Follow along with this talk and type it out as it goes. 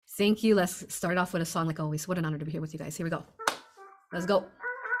Thank you. Let's start off with a song like always. What an honor to be here with you guys. Here we go. Let's go.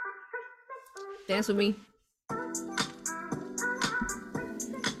 Dance with me.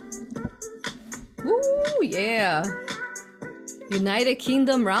 Woo, yeah. United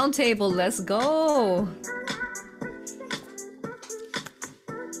Kingdom Roundtable. Let's go.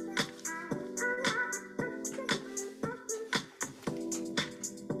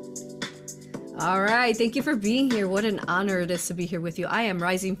 All right. Thank you for being here. What an honor it is to be here with you. I am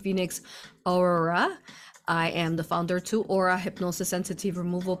Rising Phoenix Aurora. I am the founder to Aura Hypnosis Entity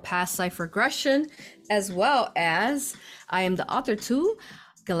Removal Past Life Regression, as well as I am the author to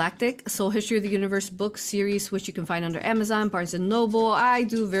Galactic Soul History of the Universe book series, which you can find under Amazon, Barnes and Noble. I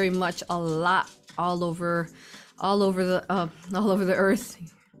do very much a lot all over the earth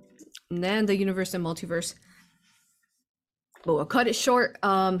and then the universe and multiverse. But we'll cut it short.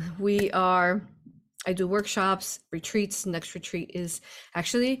 I do workshops, retreats. Next retreat is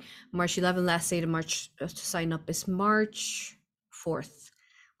actually March 11th. Last day to sign up is March 4th,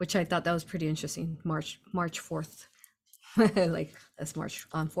 which I thought that was pretty interesting. March 4th. Like that's March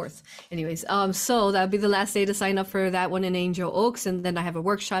 4th. Anyways, so that'll be the last day to sign up for that one in Angel Oaks. And then I have a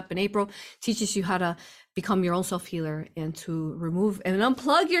workshop in April, teaches you how to become your own self-healer and to remove and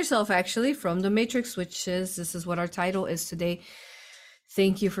unplug yourself actually from the matrix, this is what our title is today.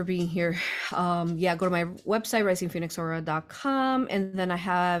 Thank you for being here. Yeah, go to my website, risingphoenixaura.com. And then I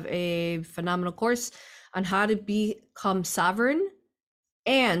have a phenomenal course on how to become sovereign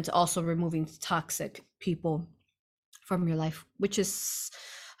and also removing toxic people from your life, which is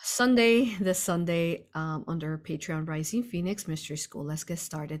this Sunday under Patreon, Rising Phoenix Mystery School. Let's get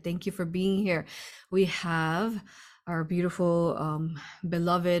started. Thank you for being here. We have our beautiful,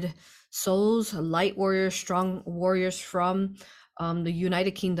 beloved souls, light warriors, strong warriors from the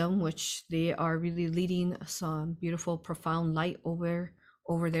United Kingdom, which they are really leading some beautiful, profound light over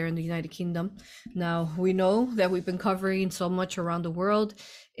there in the United Kingdom. Now, we know that we've been covering so much around the world,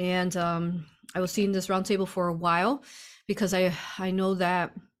 and I was seeing this roundtable for a while because I know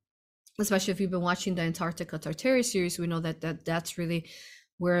that, especially if you've been watching the Antarctica Tartaria series, we know that's really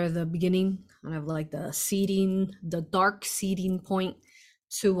where the beginning, kind of like the dark seeding point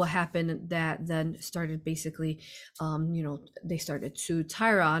to what happened that then started basically, they started to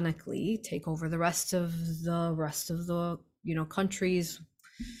tyrannically take over the rest of the countries,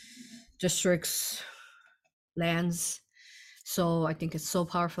 districts, lands. So I think it's so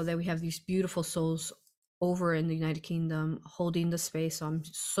powerful that we have these beautiful souls over in the United Kingdom holding the space. So I'm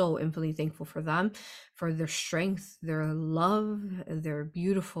so infinitely thankful for them, for their strength, their love, their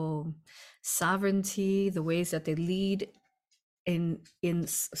beautiful sovereignty, the ways that they lead in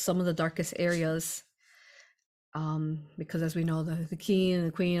some of the darkest areas, because as we know, the king and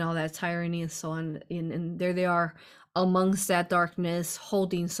the queen, all that tyranny and so on, and there they are amongst that darkness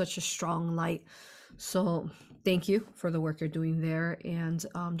holding such a strong light. So thank you for the work you're doing there. And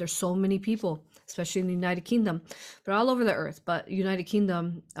there's so many people, especially in the United Kingdom, but all over the earth, but United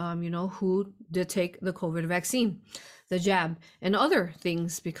Kingdom, who did take the COVID vaccine, the jab, and other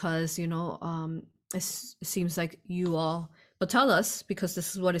things, because it seems like you all, but tell us, because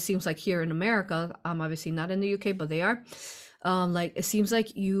this is what it seems like here in America. Obviously not in the UK, but they are. Like it seems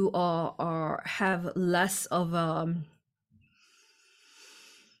like you all have less of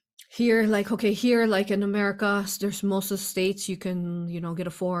here, like in America, there's most of the states you can, get a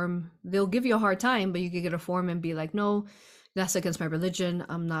form. They'll give you a hard time, but you can get a form and be like, no, that's against my religion.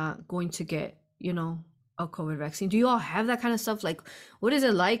 I'm not going to get, a COVID vaccine. Do you all have that kind of stuff? Like, what is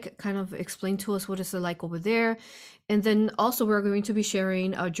it like? Kind of explain to us what is it like over there. And then also we're going to be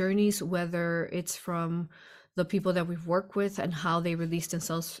sharing our journeys, whether it's from the people that we've worked with and how they release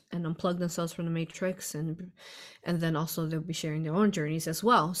themselves and unplug themselves from the matrix, and then also they'll be sharing their own journeys as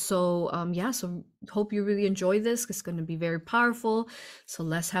well. So so hope you really enjoy this. It's going to be very powerful, so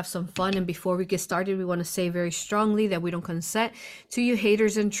let's have some fun. And before we get started, we want to say very strongly that we don't consent to you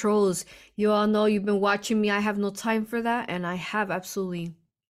haters and trolls. You all know, you've been watching me, I have no time for that, and I have absolutely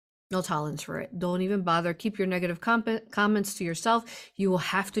no tolerance for it. Don't even bother. Keep your negative comments to yourself. You will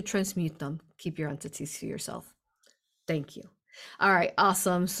have to transmute them. Keep your entities to yourself. Thank you. All right,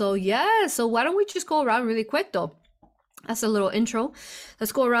 awesome. So so why don't we just go around really quick though? That's a little intro.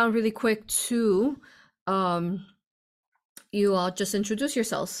 Let's go around really quick to you all just introduce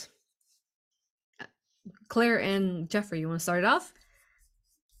yourselves. Claire and Jeffrey, you want to start it off?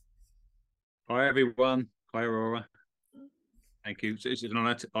 Hi everyone. Hi Aurora. Thank you. It's an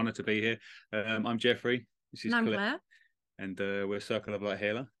honor to be here. I'm Jeffrey. This is Claire. And we're Circle of Light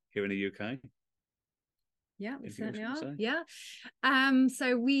Healer here in the UK. Yeah, we Anything else certainly you are. want to say? Yeah.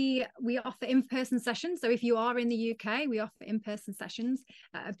 So we offer in-person sessions. So if you are in the UK, we offer in-person sessions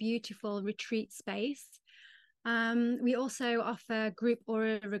at a beautiful retreat space. We also offer group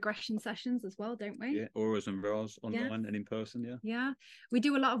aura regression sessions as well, don't we? Yeah, auras and RAs online and in person. Yeah, we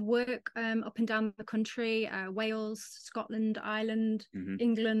do a lot of work up and down the country, Wales, Scotland, Ireland,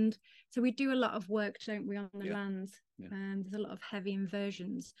 England. So we do a lot of work, don't we, on the land? There's a lot of heavy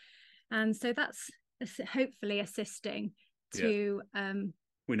inversions, and so that's hopefully assisting to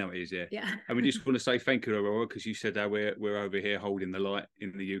we know it is, yeah. And we just want to say thank you, Aurora, because you said that we're over here holding the light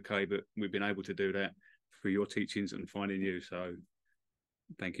in the UK, but we've been able to do that through your teachings and finding you. So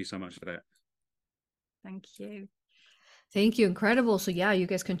thank you so much for that. Thank you. Thank you. Incredible. So yeah, you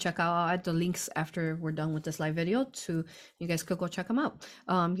guys can check out, I'll add the links after we're done with this live video to, you guys could go check them out.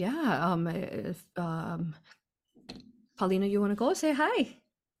 Paulina, you want to go say hi?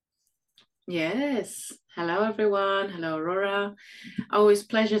 Yes. Hello, everyone. Hello, Aurora. Always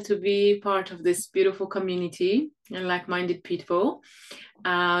pleasure to be part of this beautiful community and like-minded people.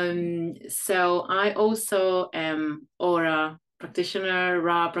 So I also am Aura practitioner,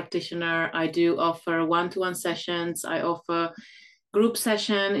 Ra practitioner. I do offer one-to-one sessions. I offer group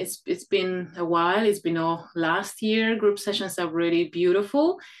session. It's been a while. It's been all last year. Group sessions are really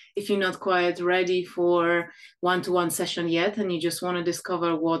beautiful. If you're not quite ready for one-to-one session yet, and you just want to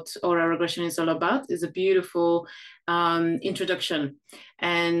discover what aura regression is all about, it's a beautiful introduction.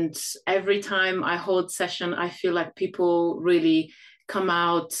 And every time I hold session, I feel like people really come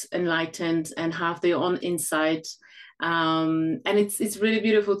out enlightened and have their own insight. And it's really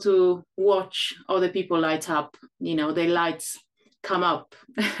beautiful to watch other people light up. You know, their lights come up.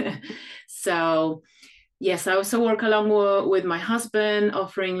 So yes, I also work along with my husband,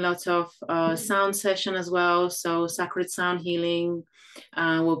 offering lots of sound session as well. So sacred sound healing,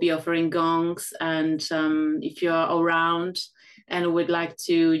 we'll be offering gongs. And if you're around and would like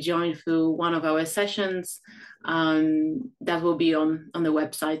to join through one of our sessions, that will be on the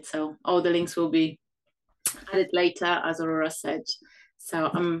website. So all the links will be added later, as Aurora said. So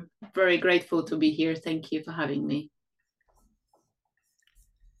I'm very grateful to be here. Thank you for having me.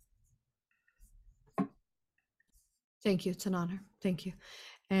 Thank you. It's an honor. Thank you.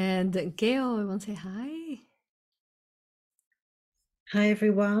 And Gail, I want to say hi. Hi,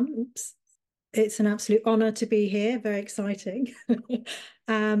 everyone. Oops. It's an absolute honor to be here. Very exciting.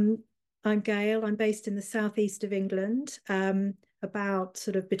 I'm Gail. I'm based in the southeast of England, about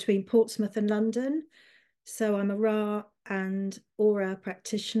sort of between Portsmouth and London. So I'm a Ra and Aura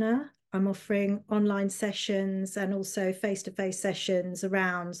practitioner. I'm offering online sessions and also face-to-face sessions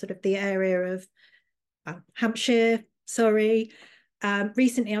around sort of the area of Hampshire, Surrey.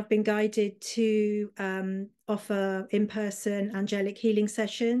 Recently, I've been guided to offer in-person angelic healing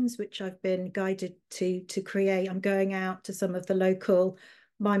sessions, which I've been guided to create. I'm going out to some of the local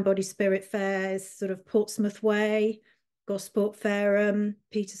mind, body, spirit fairs, sort of Portsmouth Way, Gosport, Fareham,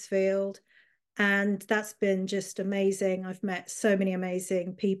 Petersfield. And that's been just amazing. I've met so many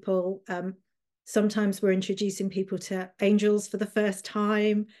amazing people. Sometimes we're introducing people to angels for the first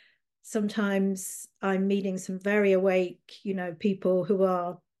time. Sometimes I'm meeting some very awake, people who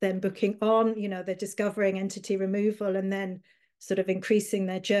are then booking on, they're discovering entity removal and then sort of increasing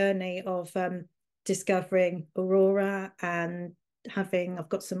their journey of discovering Aurora and I've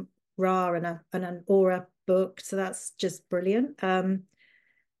got some Ra and an Aura book. So that's just brilliant.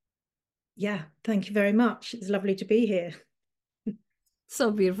 Yeah, thank you very much. It's lovely to be here.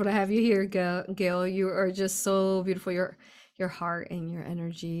 So beautiful to have you here, Gail. You are just so beautiful. Your heart and your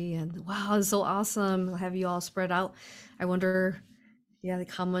energy, and wow, it's so awesome to have you all spread out. I wonder,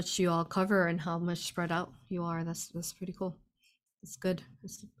 like how much you all cover and how much spread out you are. That's pretty cool. It's good.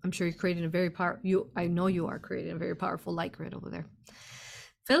 I'm sure you're creating a very I know you are creating a very powerful light grid over there.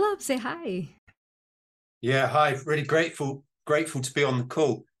 Philip, say hi. Yeah, hi. Really grateful to be on the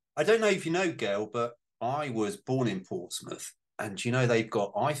call. I don't know if you know, Gail, but I was born in Portsmouth. And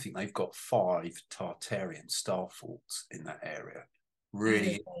I think they've got 5 Tartarian star faults in that area.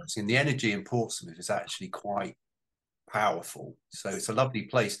 Really interesting. The energy in Portsmouth is actually quite powerful. So it's a lovely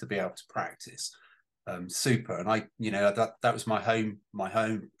place to be able to practice. Super. And that was my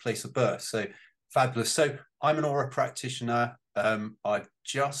home place of birth. So fabulous. So I'm an aura practitioner. I've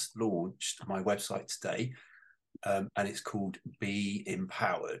just launched my website today. And it's called Be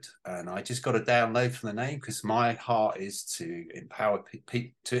Empowered, and I just got a download from the name because my heart is to empower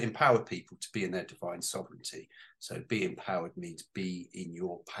people to be in their divine sovereignty. So Be Empowered means be in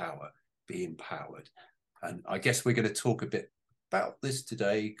your power, be empowered. And I guess we're going to talk a bit about this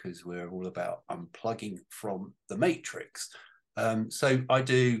today because we're all about unplugging from the matrix. So I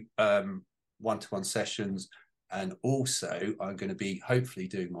do one-to-one sessions. And also I'm going to be hopefully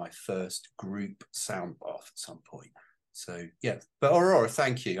doing my first group sound bath at some point. So yeah, but Aurora,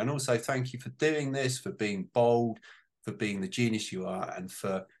 thank you. And also thank you for doing this, for being bold, for being the genius you are, and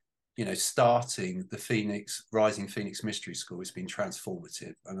for, you know, starting the Rising Phoenix Mystery School. It's been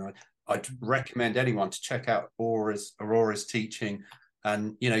transformative. And I'd recommend anyone to check out Aurora's teaching,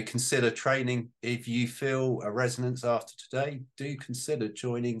 and, you know, consider training. If you feel a resonance after today, do consider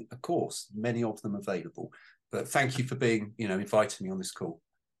joining a course, many of them available. But thank you for being, you know, inviting me on this call.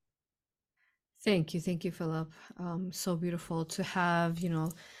 Thank you, Philip. So beautiful to have, you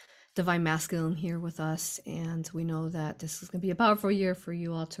know, Divine Masculine here with us, and we know that this is going to be a powerful year for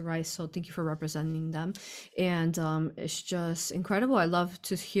you all to rise. So thank you for representing them, and it's just incredible. I love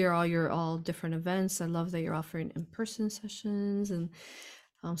to hear all different events. I love that you're offering in-person sessions, and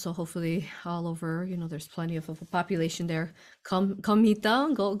so hopefully all over, you know, there's plenty of a population there. Come meet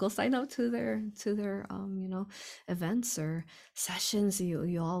them. Go sign up to their you know, events or sessions.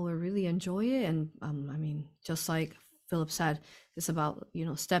 You all will really enjoy it, and I mean, just like Philip said, it's about, you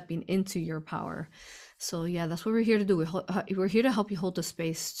know, stepping into your power. So yeah, that's what we're here to do. We're here to help you hold the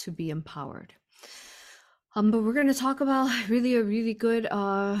space to be empowered. But we're going to talk about a really good,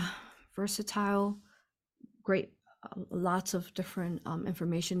 versatile, great, lots of different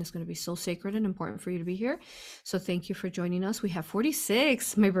information. Is going to be so sacred and important for you to be here. So thank you for joining us. We have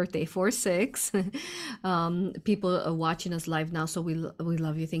 46, my birthday, 46 people watching us live now. So we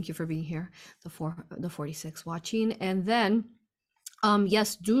love you. Thank you for being here. The 46 watching. And then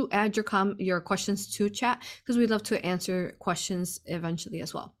yes, do add your questions to chat, because we'd love to answer questions eventually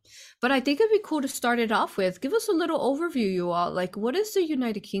as well. But I think it'd be cool to start it off with, give us a little overview, you all. Like, what is the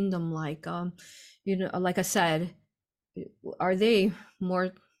United Kingdom like? You know, like I said, are they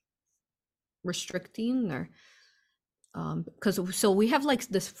more restricting, or because so we have like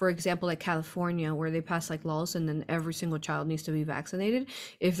this, for example, like California, where they pass like laws, and then every single child needs to be vaccinated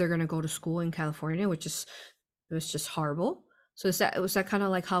if they're going to go to school in California, which is, it was just horrible. So was that kind of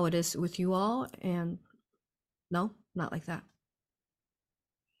like how it is with you all? And no, not like that.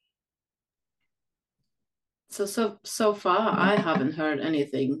 So far I haven't heard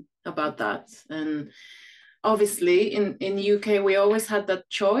anything about that. And obviously in UK we always had that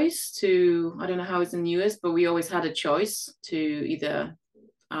choice to, I don't know how it's in the US, but we always had a choice to either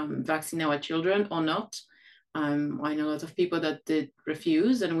vaccinate our children or not. I know a lot of people that did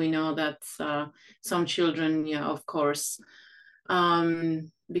refuse, and we know that some children, yeah, of course,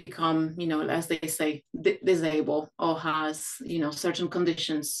 become, you know, as they say, disabled, or has, you know, certain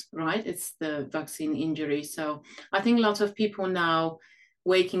conditions, right? It's the vaccine injury. So I think lots of people now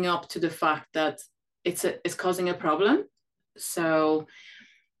waking up to the fact that it's causing a problem. So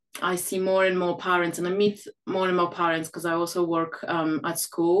I see more and more parents, and I meet more and more parents, because I also work at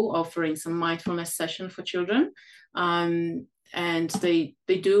school offering some mindfulness session for children, and they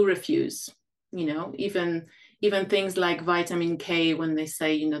do refuse, you know, even things like vitamin K, when they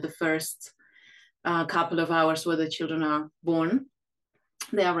say, you know, the first couple of hours where the children are born,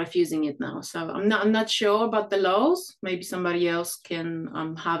 they are refusing it now. So I'm not sure about the laws. Maybe somebody else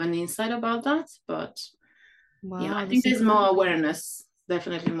can have an insight about that. But wow, yeah, I think there's more awareness,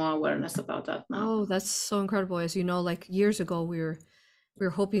 definitely more awareness about that now. Oh, that's so incredible. As you know, like years ago, we were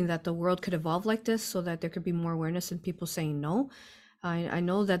hoping that the world could evolve like this, so that there could be more awareness and people saying no. I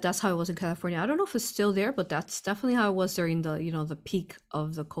know that that's how it was in California. I don't know if it's still there, but that's definitely how it was during the, you know, the peak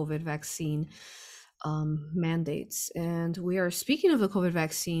of the COVID vaccine mandates. And we are speaking of the COVID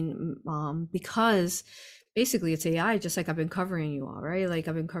vaccine because basically it's AI, just like I've been covering you all, right? Like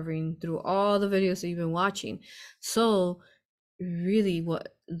I've been covering through all the videos that you've been watching. So really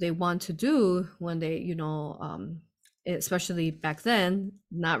what they want to do when they, you know, especially back then,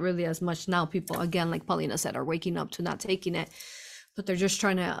 not really as much now, people, again, like Paulina said, are waking up to not taking it, but they're just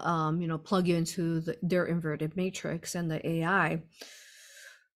trying to, you know, plug you into their inverted matrix and the AI.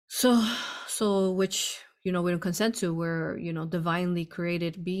 So which, you know, we don't consent to. We're, you know, divinely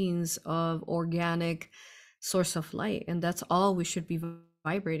created beings of organic source of light. And that's all we should be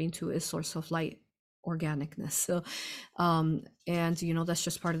vibrating to, is source of light, organicness. So, and, you know, that's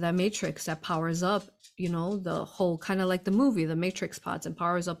just part of that matrix that powers up, you know, the whole, kind of like the movie, the Matrix pods, and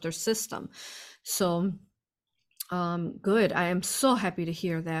powers up their system. So, good. I am so happy to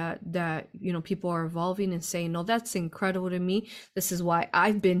hear that, you know, people are evolving and saying, no, that's incredible to me. This is why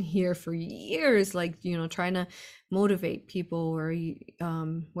I've been here for years, like, you know, trying to motivate people. Or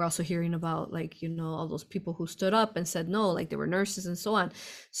we're also hearing about, like, you know, all those people who stood up and said no, like they were nurses and so on.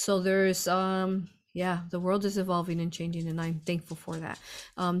 So there's yeah, the world is evolving and changing, and I'm thankful for that.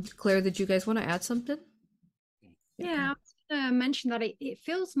 Claire, did you guys want to add something? Yeah, I was going to mention that it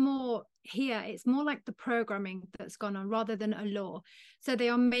feels more here it's more like the programming that's gone on rather than a law. So they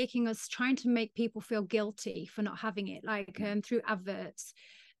are making us, trying to make people feel guilty for not having it, like through adverts.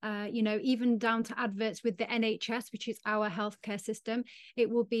 You know, even down to adverts with the NHS, which is our healthcare system. It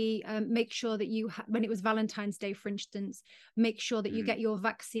will be make sure that you, when it was Valentine's Day, for instance, make sure that you get your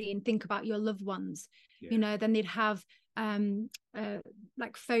vaccine, think about your loved ones. You know, then they'd have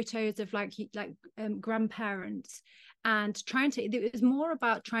like photos of like grandparents, and trying to, it was more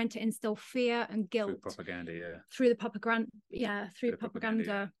about trying to instill fear and guilt through propaganda, through the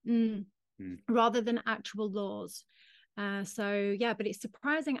propaganda, rather than actual laws. So yeah, but it's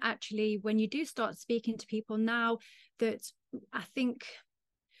surprising actually when you do start speaking to people now that I think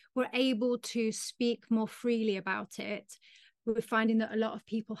we're able to speak more freely about it. We're finding that a lot of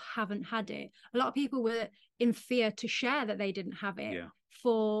people haven't had it. A lot of people were in fear to share that they didn't have it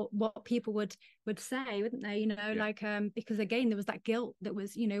for what people would say, wouldn't they? You know, like because again, there was that guilt that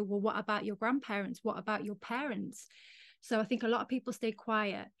was, you know, well, what about your grandparents? What about your parents? So I think a lot of people stay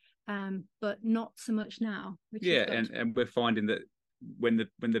quiet. But not so much now. And we're finding that when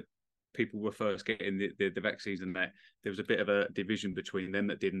the people were first getting the vaccines and that, there was a bit of a division between them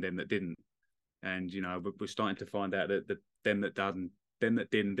that did and them that didn't. And you know, we're starting to find out that them that done, them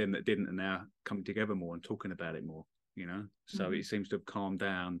that didn't, them that didn't, are now coming together more and talking about it more. You know, so it seems to have calmed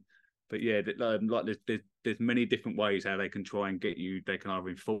down. But yeah, like there's many different ways how they can try and get you. They can either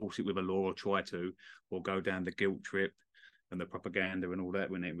enforce it with a law or try to, or go down the guilt trip and the propaganda and all that,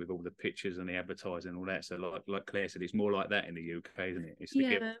 with all the pictures and the advertising and all that. So like Claire said, it's more like that in the UK, isn't it? It's the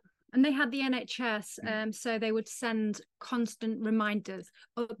guilt. And they had the NHS, so they would send constant reminders,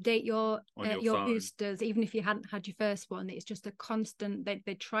 update your boosters, even if you hadn't had your first one. It's just a constant,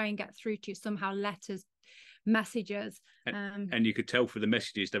 they try and get through to you somehow, letters, messages. And you could tell for the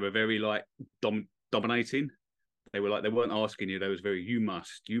messages, they were very like dominating. They were like, they weren't asking you. They was very, you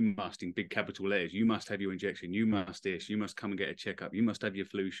must in big capital letters. You must have your injection. You must this. You must come and get a checkup. You must have your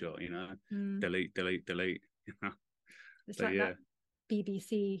flu shot. You know, delete. You know? It's so, like that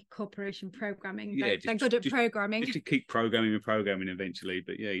BBC corporation programming. Yeah, they're good at programming. Just to keep programming eventually.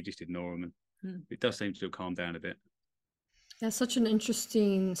 But yeah, you just ignore them. And it does seem to have calmed down a bit. That's such an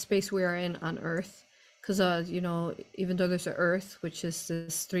interesting space we are in on Earth. Because, you know, even though there's an Earth, which is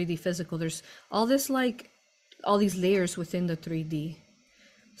this 3D physical, there's all this like, all these layers within the 3D.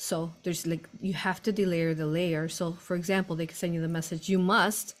 So there's like, you have to delayer the layer. So for example, they can send you the message, you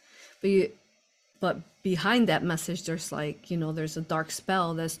must, but behind that message, there's like, you know, there's a dark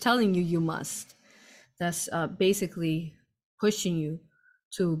spell that's telling you must. That's basically pushing you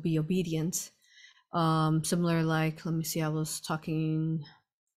to be obedient. Similar, like, let me see, I was talking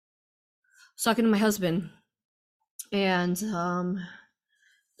to my husband, and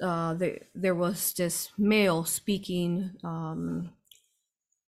there was this male speaking.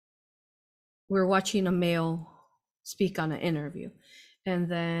 We were watching a male speak on an interview, and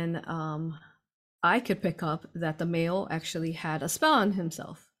then I could pick up that the male actually had a spell on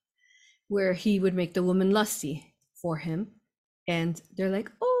himself, where he would make the woman lusty for him, and they're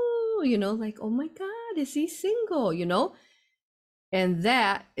like, oh, you know, like, oh my God, is he single? You know. And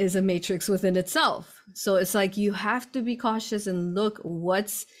that is a matrix within itself. So it's like, you have to be cautious and look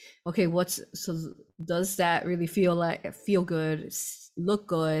so does that really feel good, look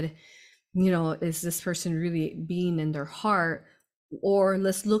good? You know, is this person really being in their heart? Or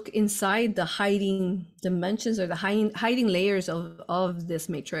let's look inside the hiding dimensions or the hiding layers of this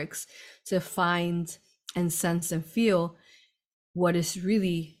matrix to find and sense and feel what is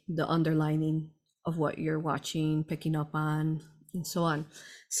really the underlining of what you're watching, picking up on, and so on.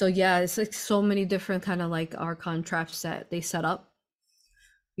 So yeah, it's like so many different kind of like archon traps that they set up,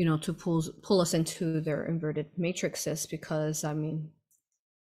 you know, to pull us into their inverted matrices, because I mean,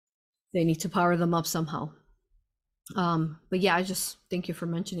 they need to power them up somehow. But yeah, I just thank you for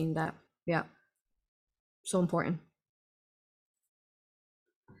mentioning that. Yeah, so important.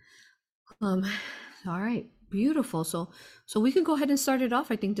 All right, beautiful. So we can go ahead and start it off.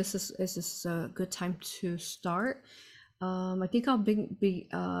 I think this is a good time to start. I think I'll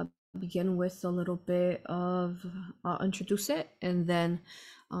begin with a little bit of introduce it, and then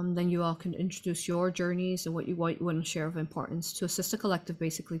you all can introduce your journeys and what you want to share of importance to assist the collective,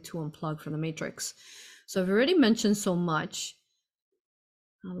 basically to unplug from the matrix. So I've already mentioned so much.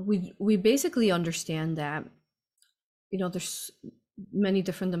 We basically understand that, you know, there's many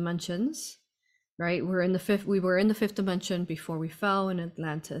different dimensions, right? We were in the fifth dimension before we fell in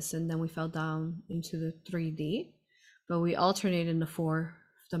Atlantis, and then we fell down into the 3D. But we alternate in the fourth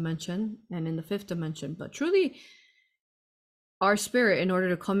dimension and in the fifth dimension. But truly, our spirit, in order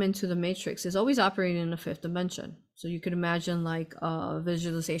to come into the matrix, is always operating in the fifth dimension. So you could imagine like a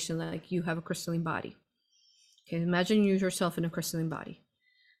visualization, like you have a crystalline body. Okay, imagine you yourself in a crystalline body.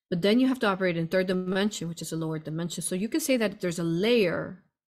 But then you have to operate in third dimension, which is a lower dimension. So you can say that there's a layer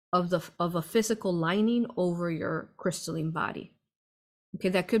of a physical lining over your crystalline body. Okay,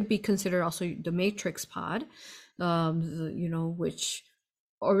 that could be considered also the matrix pod, you know, which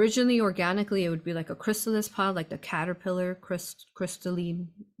originally organically it would be like a chrysalis pod, like the caterpillar crystalline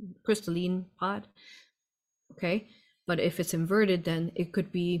pod. Okay, but if it's inverted, then it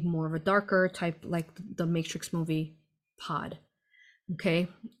could be more of a darker type, like the Matrix movie pod. Okay,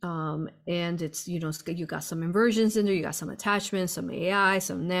 and it's, you know, you got some inversions in there, you got some attachments, some AI,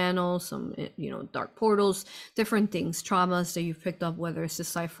 some nano, some, you know, dark portals, different things, traumas that you've picked up, whether it's this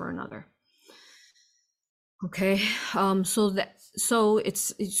cipher or another. Okay, so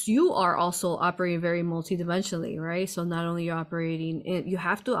it's you are also operating very multidimensionally, right? So not only you're operating, you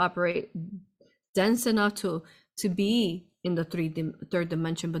have to operate dense enough to be in the third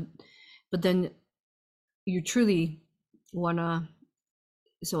dimension, but then you truly wanna,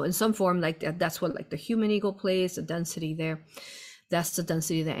 so in some form, like that's what like the human ego plays, the density there, that's the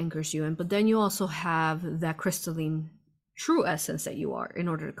density that anchors you in. But then you also have that crystalline true essence that you are in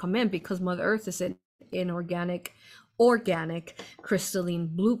order to come in, because Mother Earth is an inorganic, organic crystalline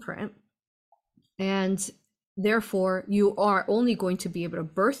blueprint, and therefore you are only going to be able to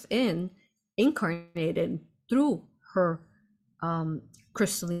birth in, incarnated through her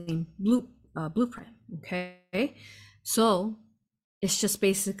crystalline blueprint. Okay, so it's just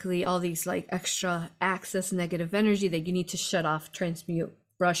basically all these like extra access negative energy that you need to shut off, transmute,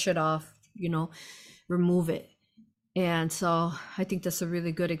 brush it off, you know, remove it. And so I think that's a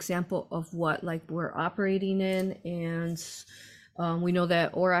really good example of what like we're operating in. And we know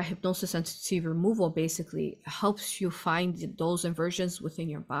that aura hypnosis entity removal basically helps you find those inversions within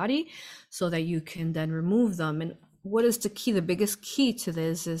your body so that you can then remove them. And what is the key? The biggest key to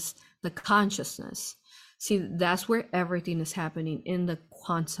this is the consciousness. See, that's where everything is happening in the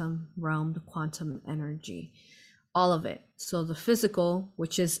quantum realm, the quantum energy, all of it. So the physical,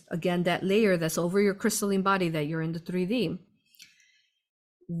 which is again that layer that's over your crystalline body, that you're in the 3D,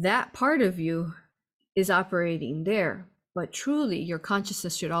 that part of you is operating there. But truly, your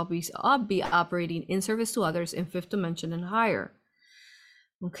consciousness should all be operating in service to others in fifth dimension and higher.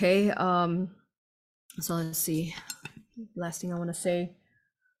 Okay, so let's see. Last thing I want to say.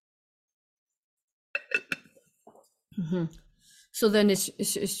 So then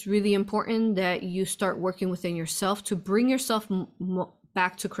it's really important that you start working within yourself to bring yourself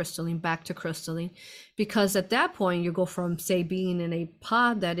back to crystalline, because at that point you go from, say, being in a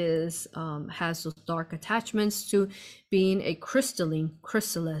pod that is has those dark attachments to being a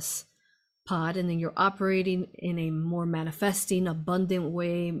chrysalis pod, and then you're operating in a more manifesting, abundant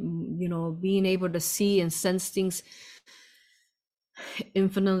way, you know, being able to see and sense things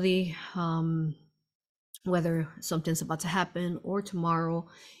infinitely, whether something's about to happen or tomorrow.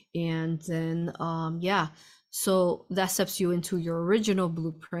 And then yeah, so that steps you into your original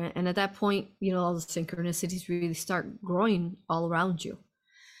blueprint, and at that point, you know, all the synchronicities really start growing all around you.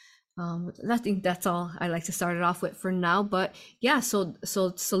 I think that's all I like to start it off with for now. But yeah, so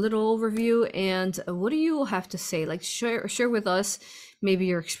it's a little overview. And what do you have to say? Like share with us maybe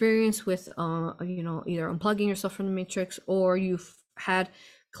your experience with you know, either unplugging yourself from the matrix, or you've had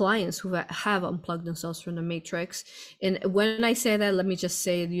clients who have unplugged themselves from the matrix. And when I say that, let me just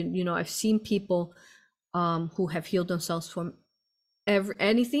say, you know, I've seen people who have healed themselves from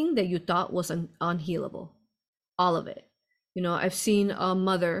anything that you thought was unhealable, all of it. You know, I've seen a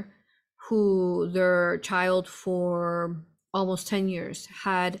mother who their child for almost 10 years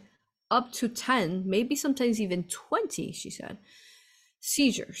had up to 10, maybe sometimes even 20, she said,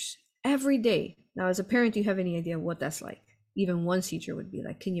 seizures every day. Now, as a parent, do you have any idea what that's like? Even one seizure would be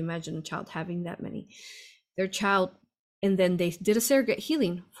like, can you imagine a child having that many? Their child, and then they did a surrogate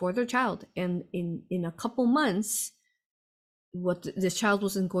healing for their child, and in a couple months, this child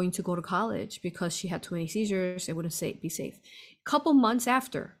wasn't going to go to college because she had too many seizures. It wouldn't be safe. A couple months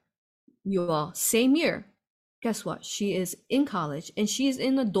after, you all, same year, guess what? She is in college, and she is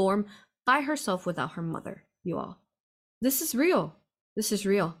in a dorm by herself without her mother. You all, this is real. This is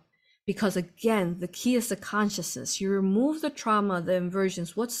real. Because again, the key is the consciousness. You remove the trauma, the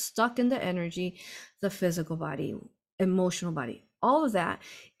inversions, what's stuck in the energy, the physical body, emotional body, all of that,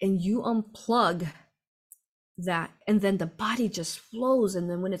 and you unplug that, and then the body just flows. And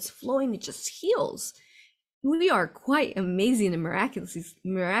then when it's flowing, it just heals. We are quite amazing and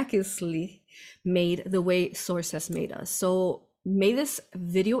miraculously made the way Source has made us. So may this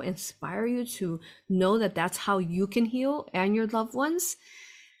video inspire you to know that that's how you can heal and your loved ones.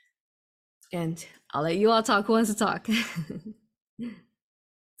 And I'll let you all talk who wants to talk.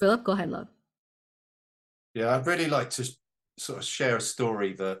 Philip, go ahead, love. Yeah, I'd really like to sort of share a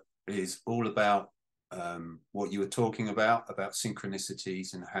story that is all about what you were talking about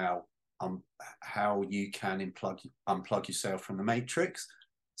synchronicities and how you can unplug yourself from the matrix.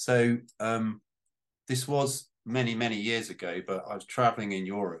 So this was many years ago, but I was traveling in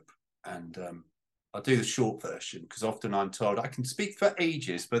Europe, and I'll do the short version because often I'm told I can speak for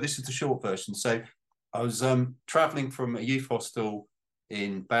ages, but this is the short version. So I was traveling from a youth hostel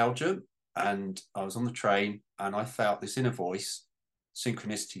in Belgium, and I was on the train, and I felt this inner voice,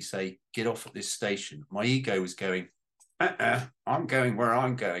 synchronicity, say, get off at this station. My ego was going, I'm going where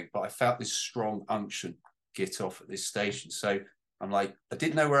I'm going, but I felt this strong unction, get off at this station. So I'm like, I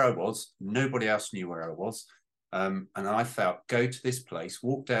didn't know where I was. Nobody else knew where I was. And I felt, go to this place,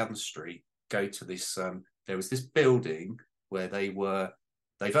 walk down the street, go to this, there was this building where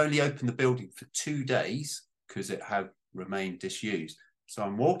they've only opened the building for 2 days because it had remained disused. So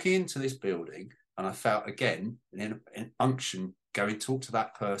I'm walking into this building, and I felt again an unction, go and talk to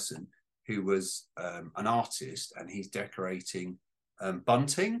that person who was an artist, and he's decorating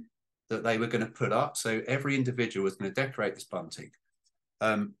bunting that they were going to put up. So every individual was going to decorate this bunting.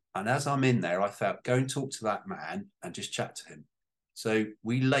 And as I'm in there, I felt, go and talk to that man and just chat to him. So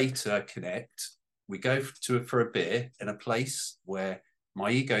we later connect. We go for a beer in a place where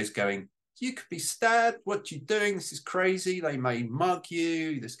my ego's going, you could be stabbed. What are you doing? This is crazy. They may mug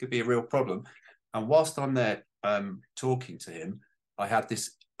you. This could be a real problem. And whilst I'm there talking to him, I had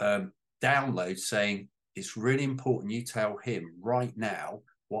this download saying, it's really important you tell him right now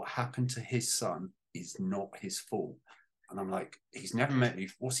what happened to his son is not his fault. And I'm like, he's never met me.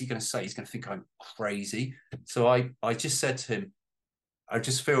 What's he going to say? He's going to think I'm crazy. So I just said to him, I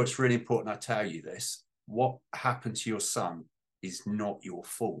just feel it's really important I tell you this. What happened to your son is not your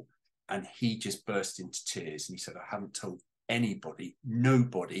fault. And he just burst into tears. And he said, I haven't told anybody,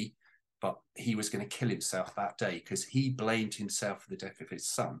 nobody, but he was going to kill himself that day because he blamed himself for the death of his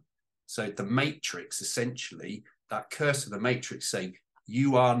son. So the matrix, essentially, that curse of the matrix saying,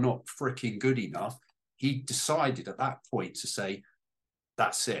 you are not freaking good enough. He decided at that point to say,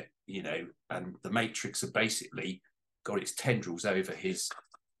 that's it, and the matrix had basically got its tendrils over his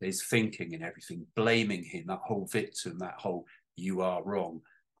thinking and everything, blaming him, that whole victim, that whole, you are wrong.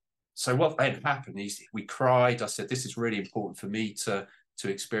 So what then happened is we cried. I said, this is really important for me to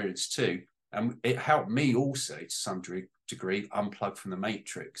experience too. And it helped me also to some degree unplug from the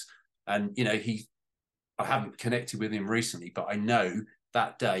matrix. And, I haven't connected with him recently, but I know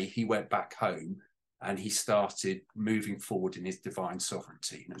that day he went back home and he started moving forward in his divine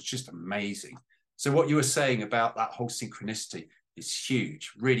sovereignty. And it was just amazing. So what you were saying about that whole synchronicity is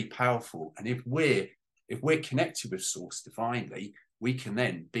huge, really powerful. And if we're connected with Source divinely, we can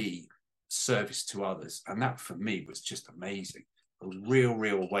then be service to others. And that for me was just amazing, a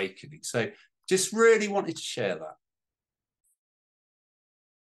real awakening. So just really wanted to share that.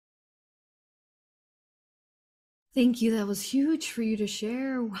 Thank you. That was huge for you to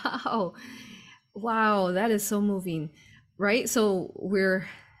share. Wow, that is so moving, right? So we're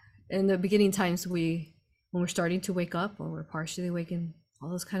in the beginning times, when we're starting to wake up or we're partially awakened, all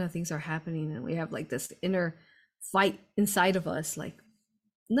those kind of things are happening, and we have like this inner fight inside of us, like,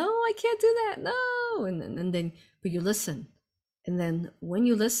 no, I can't do that, no. And then but you listen, and then when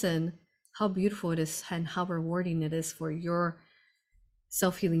you listen, how beautiful it is and how rewarding it is for your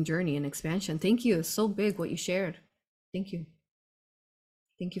self-healing journey and expansion. Thank you. It's so big what you shared. Thank you.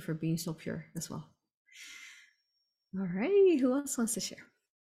 Thank you for being so pure as well. All right, who else wants to share?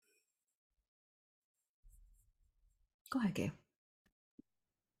 Go ahead, Gail.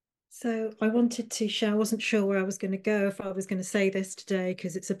 So I wanted to share, I wasn't sure where I was going to go, if I was going to say this today,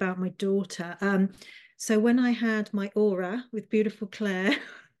 because it's about my daughter. So when I had my aura with beautiful Claire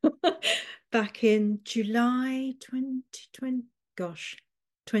back in July 2020,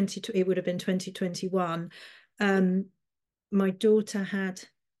 it would have been 2021, my daughter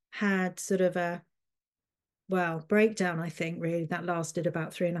had sort of a breakdown, I think, really, that lasted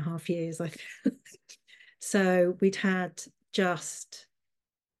about 3.5 years. So we'd had just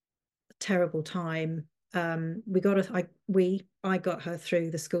a terrible time. I got her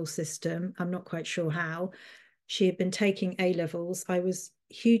through the school system. I'm not quite sure how. She had been taking A-levels. I was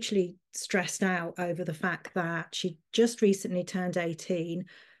hugely stressed out over the fact that she just recently turned 18.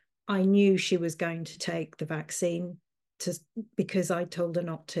 I knew she was going to take the vaccine because I told her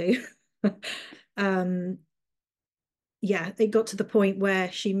not to. It got to the point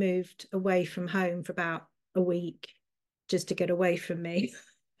where she moved away from home for about a week just to get away from me.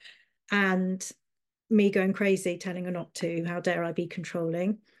 And me going crazy, telling her not to. How dare I be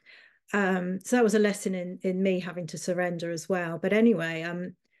controlling? So that was a lesson in me having to surrender as well. But anyway,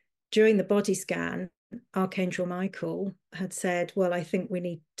 during the body scan, Archangel Michael had said, well, I think we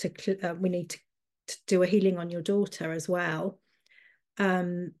need to do a healing on your daughter as well.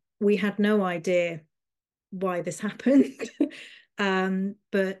 We had no idea why this happened.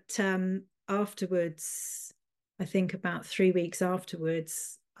 But afterwards, I think about 3 weeks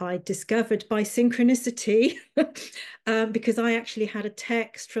afterwards, I discovered by synchronicity, because I actually had a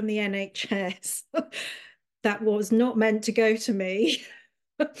text from the NHS that was not meant to go to me.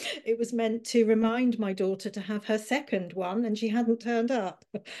 It was meant to remind my daughter to have her second one, and she hadn't turned up.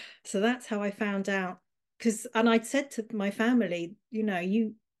 So that's how I found out. And I'd said to my family, you know,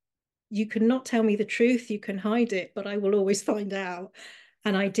 you cannot tell me the truth, you can hide it, but I will always find out.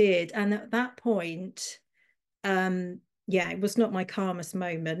 And I did. And at that point, yeah, it was not my calmest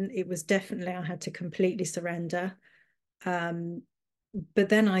moment. It was definitely, I had to completely surrender. But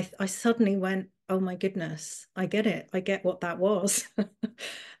then I suddenly went, oh my goodness, I get it. I get what that was.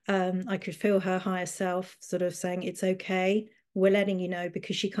 I could feel her higher self sort of saying, it's okay. We're letting you know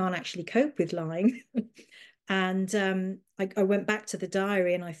because she can't actually cope with lying. And I went back to the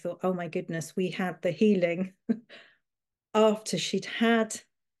diary and I thought, oh my goodness, we had the healing after she'd had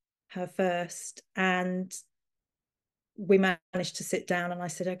her first. And we managed to sit down and I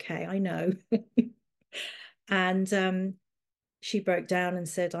said, okay, I know. And she broke down and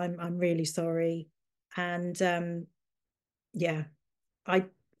said, I'm really sorry. And yeah, I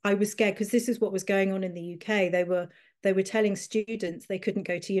was scared because this is what was going on in the UK. They were telling students they couldn't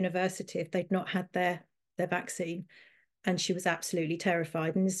go to university if they'd not had their vaccine. And she was absolutely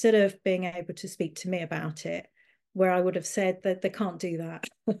terrified. And instead of being able to speak to me about it, where I would have said that they can't do that.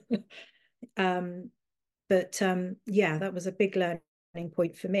 But yeah, that was a big learning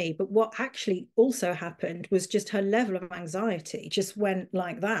point for me. But what actually also happened was just her level of anxiety just went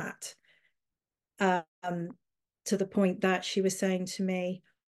like that, to the point that she was saying to me,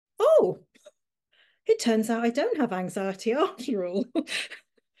 oh, it turns out I don't have anxiety after all.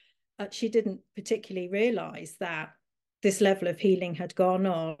 She didn't particularly realize that this level of healing had gone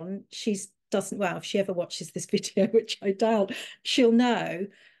on. Well, if she ever watches this video, which I doubt, she'll know.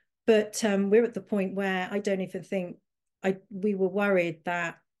 But we're at the point where I don't even think we were worried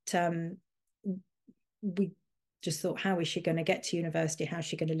that we just thought, how is she going to get to university? How's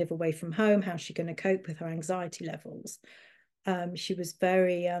she going to live away from home? How's she going to cope with her anxiety levels? She was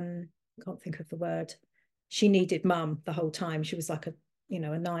very, I can't think of the word. She needed mum the whole time. She was like a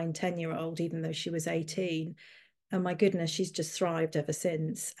 9-10-year-old, even though she was 18. And my goodness, she's just thrived ever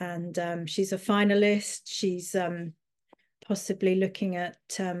since. And she's a finalist. She's possibly looking at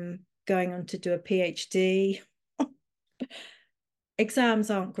going on to do a PhD.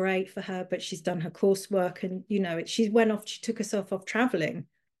 Exams aren't great for her, but she's done her coursework, and she took herself off traveling,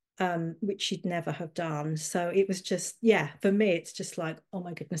 which she'd never have done. So it was just, yeah, for me, it's just like, oh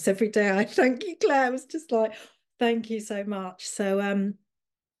my goodness, every day I thank you, Claire. It was just like, thank you so much. So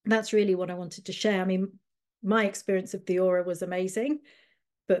that's really what I wanted to share. I mean, my experience of the aura was amazing,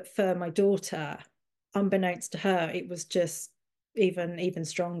 but for my daughter, unbeknownst to her, it was just even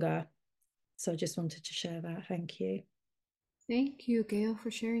stronger. So I just wanted to share that. Thank you. Thank you, Gail, for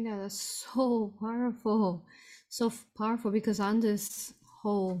sharing that. That's so powerful. So powerful, because on this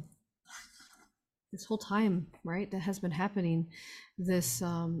whole time, right, that has been happening, this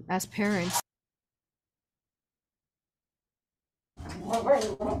as parents.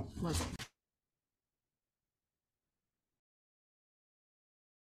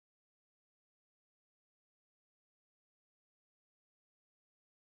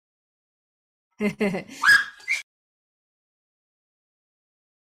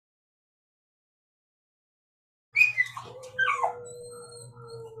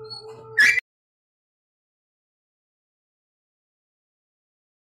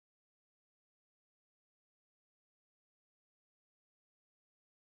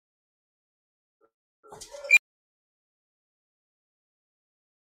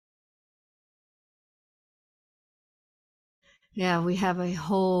 Yeah, we have a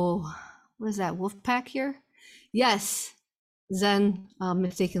whole, what is that, wolf pack here? Yes, Zen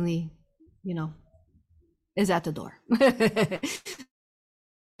mistakenly, is at the door.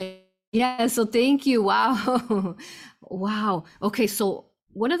 Yeah, so thank you. Wow. Wow. Okay, so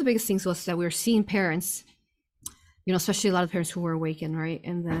one of the biggest things was that we were seeing parents, especially a lot of parents who were awakened, right?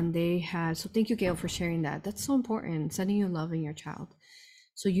 And then so thank you, Gail, for sharing that. That's so important, sending you love in your child.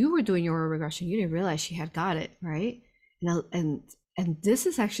 So you were doing your regression, you didn't realize she had got it, right? And this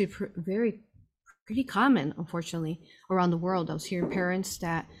is actually very pretty common, unfortunately, around the world. I was hearing parents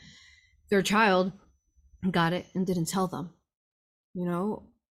that their child got it and didn't tell them, you know,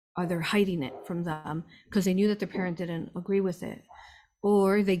 or they're hiding it from them because they knew that their parent didn't agree with it,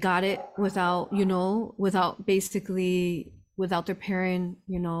 or they got it without, you know, without their parent,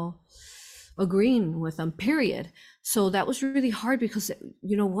 you know, agreeing with them, period. So that was really hard because,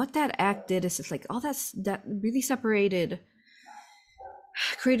 you know, what that act did is it's like, oh, that really created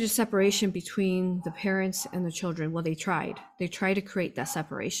a separation between the parents and the children. Well, they tried to create that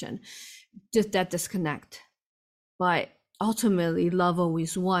separation, just that disconnect. But ultimately, love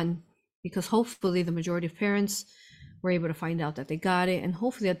always won, because hopefully the majority of parents were able to find out that they got it. And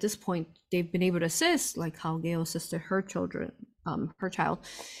hopefully at this point, they've been able to assist, like how Gail assisted her child.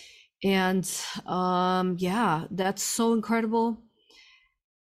 And yeah, that's so incredible,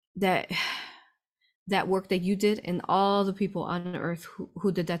 that work that you did, and all the people on earth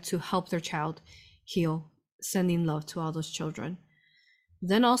who did that to help their child heal, sending love to all those children.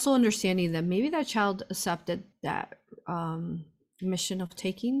 Then also understanding that maybe that child accepted that mission of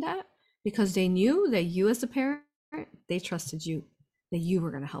taking that because they knew that you as the parent, they trusted you, that you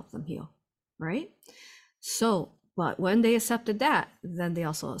were going to help them heal, right? So, but when they accepted that, then they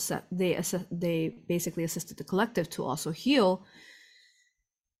also they basically assisted the collective to also heal,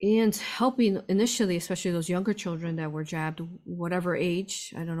 and helping initially, especially those younger children that were jabbed, whatever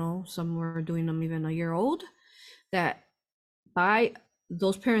age, I don't know, some were doing them even a year old, that by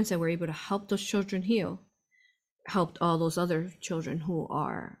those parents that were able to help those children heal, helped all those other children who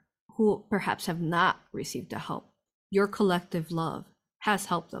perhaps have not received the help. Your collective love has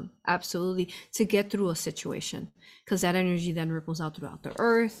helped them, absolutely, to get through a situation, because that energy then ripples out throughout the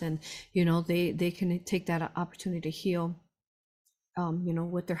earth, and, you know, they can take that opportunity to heal, you know,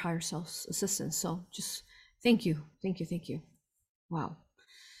 with their higher self's assistance. So just thank you. Wow.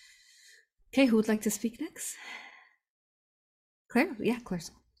 Okay, who would like to speak next? Claire? Yeah, Claire.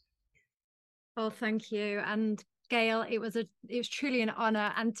 Oh, thank you. And Gail, it was truly an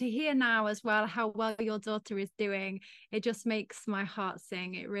honor. And to hear now as well how well your daughter is doing, it just makes my heart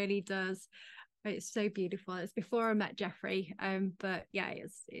sing. It really does. It's so beautiful. It's before I met Jeffrey, but yeah,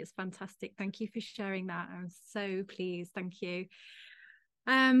 it's fantastic. Thank you for sharing that. I'm so pleased. Thank you.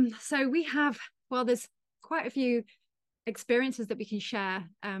 So we have, well, there's quite a few experiences that we can share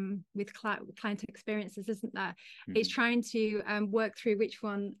with client experiences, isn't there? Mm-hmm. It's trying to work through which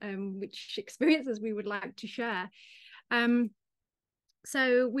experiences we would like to share.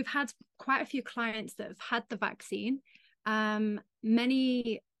 So we've had quite a few clients that have had the vaccine,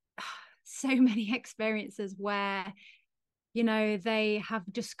 so many experiences where, you know, they have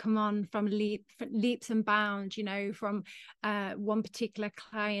just come on from leaps and bounds, you know, from one particular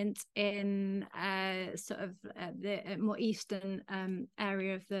client in sort of the more eastern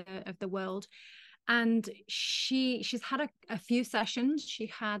area of the world. And she's had a few sessions. She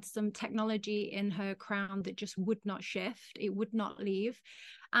had some technology in her crown that just would not shift. It would not leave.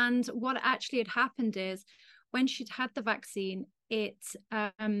 And what actually had happened is when she'd had the vaccine, it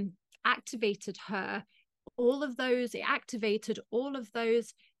activated her. It activated all of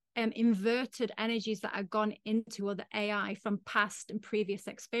those inverted energies that had gone into other AI from past and previous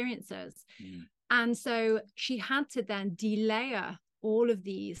experiences. And so she had to then delayer all of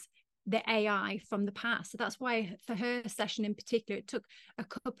the AI from the past. So that's why for her session in particular, it took a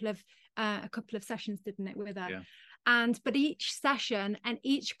couple of sessions, didn't it, with her? Yeah. But each session and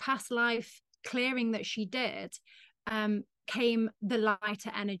each past life clearing that she did came the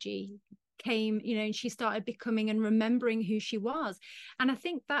lighter energy, came, you know, and she started becoming and remembering who she was. And I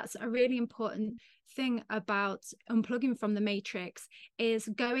think that's a really important thing about unplugging from the matrix, is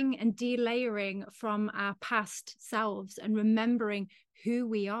going and delayering from our past selves and remembering who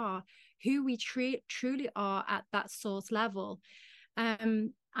we are, who we truly are at that source level. I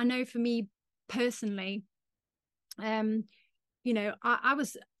know for me personally, you know, I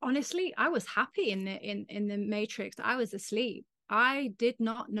was happy in the matrix. I was asleep. I did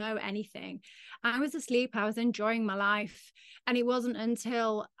not know anything. I was asleep. I was enjoying my life. And it wasn't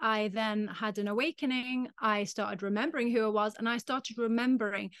until I then had an awakening, I started remembering who I was, and I started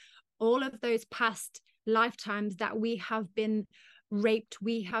remembering all of those past lifetimes that we have been raped,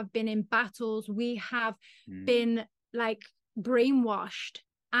 we have been in battles, we have been like brainwashed,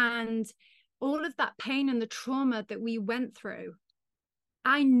 and all of that pain and the trauma that we went through.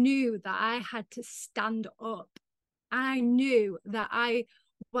 I knew that I had to stand up. I knew that I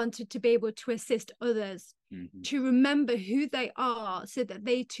wanted to be able to assist others to remember who they are so that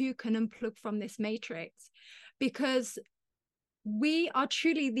they too can unplug from this matrix, because we are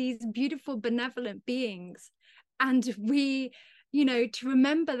truly these beautiful, benevolent beings, and we you know, to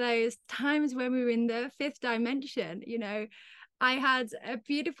remember those times when we were in the fifth dimension. You know, I had a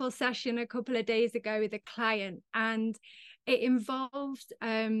beautiful session a couple of days ago with a client, and it involved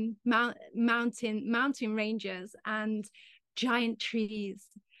mountain ranges and giant trees.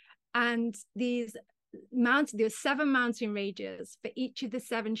 And there were 7 mountain ranges for each of the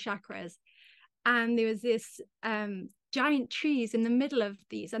 7 chakras, and there was this giant trees in the middle of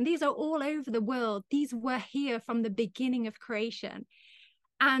these, and these are all over the world. These were here from the beginning of creation,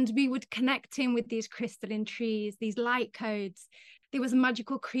 and we would connect in with these crystalline trees, these light codes. There was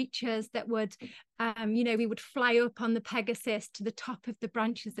magical creatures that would you know, we would fly up on the Pegasus to the top of the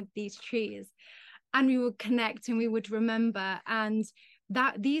branches of these trees, and we would connect and we would remember, and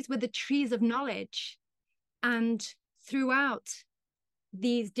that these were the trees of knowledge. And throughout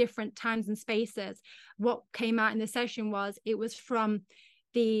these different times and spaces, what came out in the session was, it was from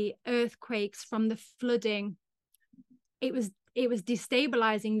the earthquakes, from the flooding. It was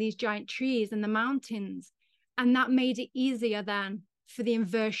destabilizing these giant trees and the mountains, and that made it easier then for the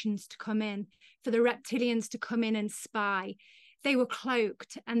inversions to come in, for the reptilians to come in and spy. They were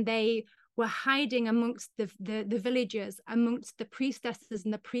cloaked, and they were hiding amongst the villagers, amongst the priestesses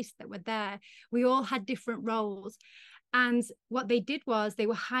and the priests that were there. We all had different roles. And what they did was, they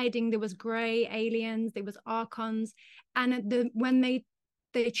were hiding. There was grey aliens, there was archons, and when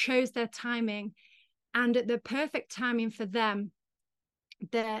they chose their timing, and at the perfect timing for them,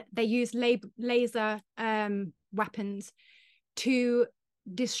 they used laser weapons to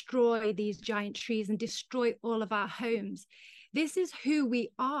destroy these giant trees and destroy all of our homes. This is who we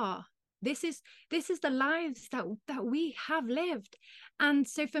are. This is the lives that we have lived. And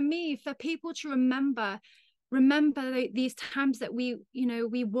so for me, for people to remember these times that we, you know,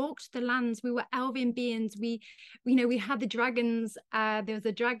 we walked the lands, we were elven beings, we had the dragons, there was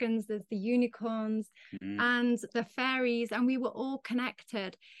the dragons, there's the unicorns, and the fairies, and we were all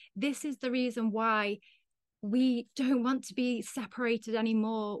connected. This is the reason why we don't want to be separated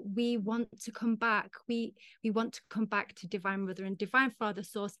anymore. We want to come back. We want to come back to Divine Mother and Divine Father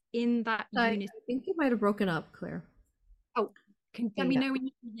Source in that unity. I think you might have broken up, Claire. Oh, let me know when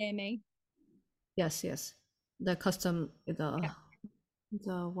you can hear me. Yes. The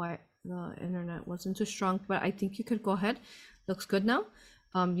internet wasn't too strong, but I think you could go ahead. Looks good now.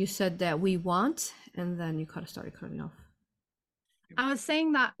 You said that we want, and then you kind of started cutting off. I was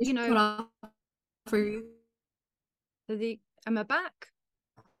saying that, you know, for you. Am I back?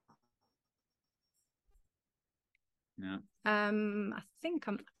 Yeah. I think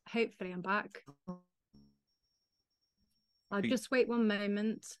hopefully I'm back. I'll just wait one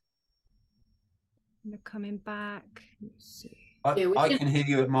moment. I'm coming back. Let's see. I can hear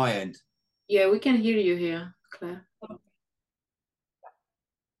you at my end. Yeah, we can hear you here, Claire.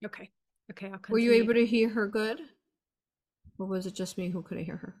 Okay, I'll continue. Were you able to hear her good? Or was it just me who couldn't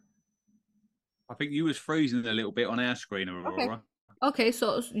hear her? I think you was freezing a little bit on our screen, Aurora. Okay,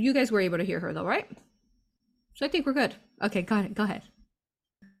 so you guys were able to hear her though, right? So I think we're good. Okay, go ahead.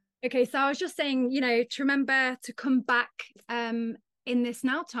 Okay, so I was just saying, you know, to remember to come back in this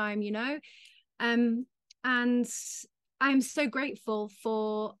now time, you know, and I'm so grateful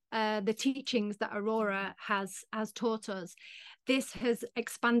for the teachings that Aurora has taught us. This has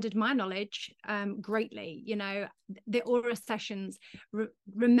expanded my knowledge greatly. You know, the aura sessions,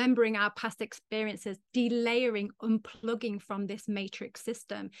 remembering our past experiences, delayering, unplugging from this matrix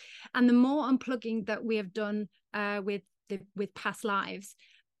system. And the more unplugging that we have done with past lives,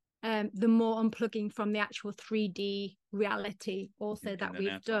 the more unplugging from the actual 3D reality also that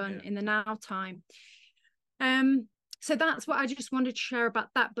we've done in the now time. So that's what I just wanted to share about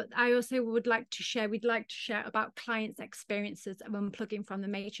that. But I also we'd like to share about clients' experiences of unplugging from the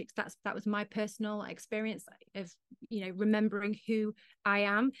matrix. That was my personal experience of, you know, remembering who I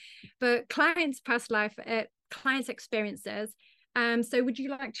am. But clients' past life, clients' experiences. So would you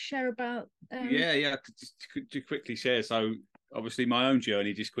like to share about? Yeah. Just quickly share. So obviously my own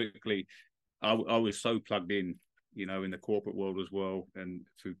journey, just quickly, I was so plugged in, you know, in the corporate world as well, and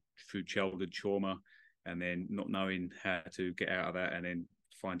through childhood trauma. And then not knowing how to get out of that, and then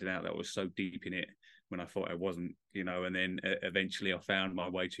finding out that I was so deep in it when I thought I wasn't, you know. And then eventually I found my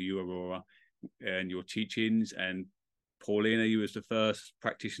way to you, Aurora, and your teachings. And Paulina, you was the first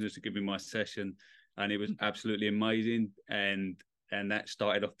practitioner to give me my session, and it was absolutely amazing. And that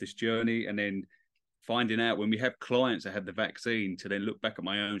started off this journey. And then finding out when we have clients that had the vaccine, to then look back at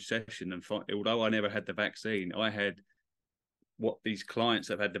my own session and find, although I never had the vaccine, I had what these clients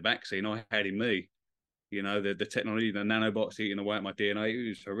that had the vaccine I had in me. You know, the technology, the nanobots eating away at my DNA, it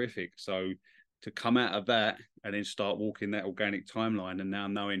was horrific. So to come out of that and then start walking that organic timeline, and now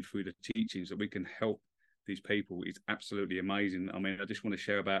knowing through the teachings that we can help these people is absolutely amazing. I mean, I just want to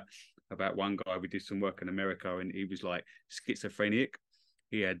share about one guy. We did some work in America, and he was like schizophrenic.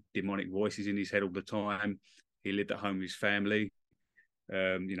 He had demonic voices in his head all the time. He lived at home with his family.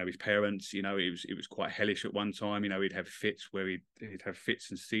 His parents, it was quite hellish at one time. He'd have fits where he'd have fits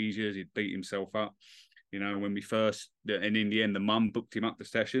and seizures. He'd beat himself up. When we first, and in the end, the mum booked him up the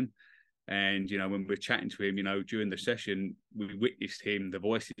session. And, when we're chatting to him, during the session, we witnessed him, the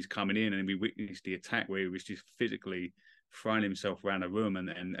voices coming in, and we witnessed the attack where he was just physically throwing himself around the room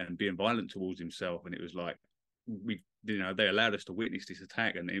and being violent towards himself. And it was like, they allowed us to witness this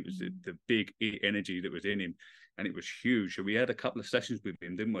attack, and it was the big energy that was in him, and it was huge. So we had a couple of sessions with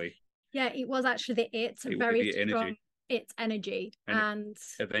him, didn't we? Yeah, it was actually very strong. Energy. It's energy, and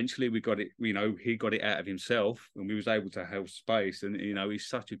eventually we got it. He got it out of himself, and we was able to hold space. And he's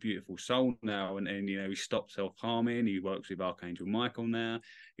such a beautiful soul now. And he stopped self-harming. He works with Archangel Michael now.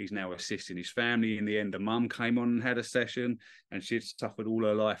 He's now assisting his family. In the end, the mum came on and had a session, and she'd suffered all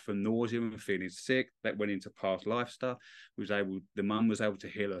her life from nausea and feeling sick. That went into past life stuff. The mum was able to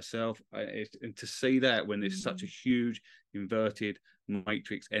heal herself, and to see that when there's such a huge inverted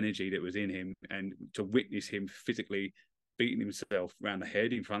matrix energy that was in him, and to witness him physically beating himself around the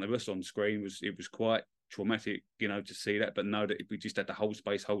head in front of us on screen was quite traumatic, to see that. But know that if we just had to hold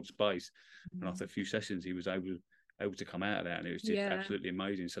space, and after a few sessions he was able to come out of that, and it was just absolutely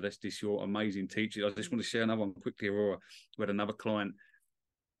amazing. So that's just your amazing teaching. I just want to share another one quickly, Aurora. We had another client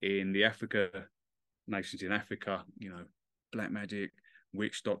in the nations in Africa, black magic,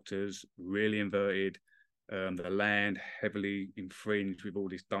 witch doctors, really inverted, the land heavily infringed with all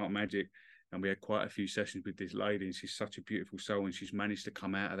this dark magic. And we had quite a few sessions with this lady, and she's such a beautiful soul, and she's managed to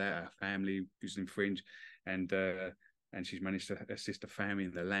come out of that. Her family was infringed, and she's managed to assist the family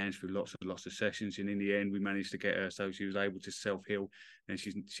in the lands through lots of sessions. And in the end, we managed to get her so she was able to self-heal, and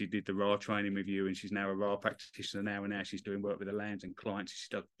she did the Ra training with you, and she's now a Ra practitioner now, and now she's doing work with the lands and clients. She's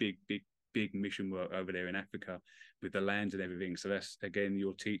done big mission work over there in Africa with the lands and everything. So that's, again,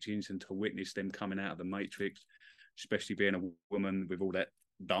 your teachings, and to witness them coming out of the matrix, especially being a woman with all that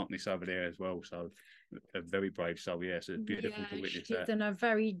darkness over there as well. So a very brave soul. Yeah, so it's beautiful to witness that. She's in a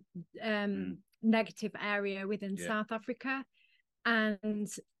very negative area within South Africa, and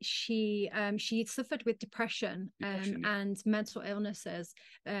she suffered with depression and mental illnesses.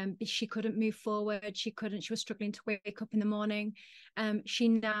 She couldn't move forward. She was struggling to wake up in the morning. She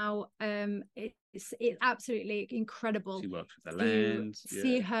now it's absolutely incredible. She works with the lands.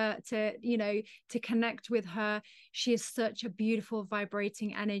 See her, to connect with her. She is such a beautiful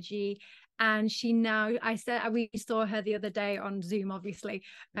vibrating energy. And we saw her the other day on Zoom, obviously.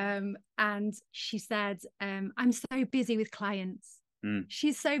 And she said, I'm so busy with clients.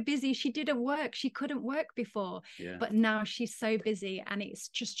 She's so busy. She did work she couldn't work before, but now she's so busy, and it's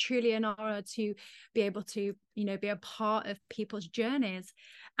just truly an honor to be able to be a part of people's journeys.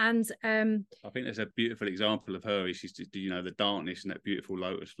 And I think there's a beautiful example of her. She's just, the darkness and that beautiful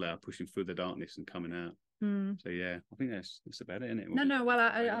lotus flower pushing through the darkness and coming out. So I think that's about it, isn't it? Well,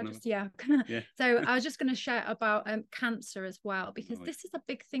 I just So I was just going to share about cancer as well, because this is a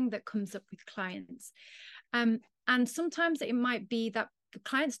big thing that comes up with clients, and sometimes it might be that the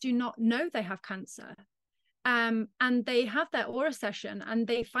clients do not know they have cancer, and they have their aura session and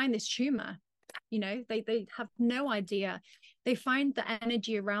they find this tumor. They have no idea. They find the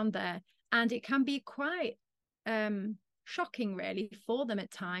energy around there, and it can be quite shocking really for them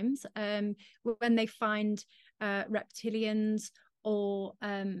at times, when they find reptilians or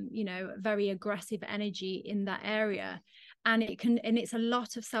very aggressive energy in that area. And it's a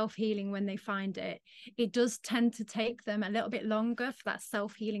lot of self-healing when they find it. It does tend to take them a little bit longer for that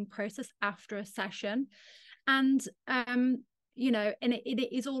self-healing process after a session. And and it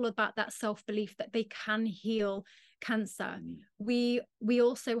is all about that self-belief that they can heal cancer. We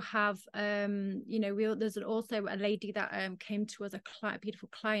also have there's also a lady that came to us, a beautiful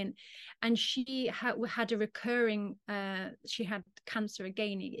client, and she had a recurring she had cancer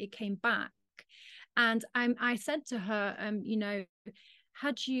again. It came back, and I said to her,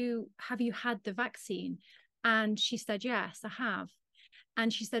 have you had the vaccine? And she said, yes, I have.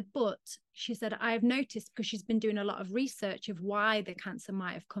 And she said, I've noticed, because she's been doing a lot of research of why the cancer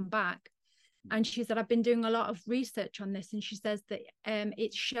might have come back. And she said, I've been doing a lot of research on this. And she says that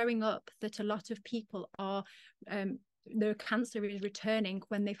it's showing up that a lot of people are, their cancer is returning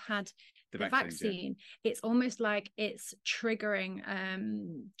when they've had the vaccine. It's almost like it's triggering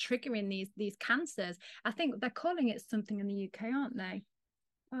these cancers. I think they're calling it something in the UK, aren't they?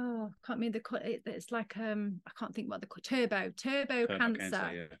 Oh, I can't remember it's like I can't think what they're called. Turbo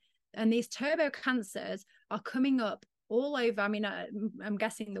cancer. And these turbo cancers are coming up all over. I mean, I'm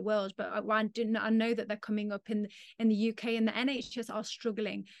guessing the world, but I know that they're coming up in the UK, and the NHS are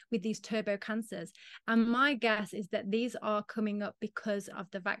struggling with these turbo cancers. And my guess is that these are coming up because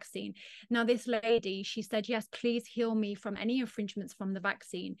of the vaccine. Now, this lady, she said, yes, please heal me from any infringements from the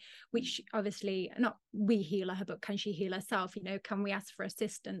vaccine, which obviously not we heal her, but can she heal herself? You know, can we ask for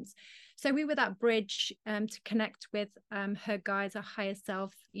assistance? So we were that bridge to connect with her guides, her higher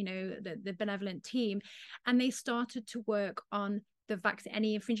self, you know, the benevolent team, and they started to work on the vaccine,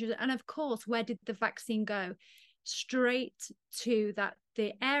 any infringement. And of course, where did the vaccine go? Straight to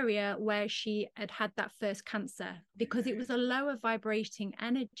the area where she had that first cancer, because it was a lower vibrating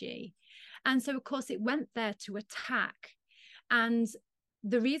energy. And so of course it went there to attack. And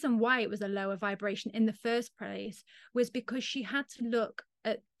the reason why it was a lower vibration in the first place was because she had to look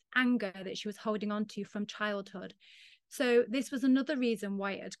at anger that she was holding on to from childhood. So this was another reason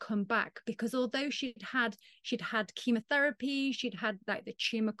why it had come back, because although she'd had chemotherapy, she'd had like the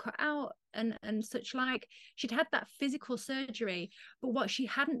tumor cut out and such like, she'd had that physical surgery, but what she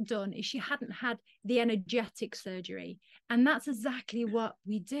hadn't done is she hadn't had the energetic surgery. And that's exactly what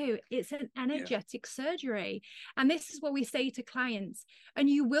we do. It's an energetic surgery. And this is what we say to clients. And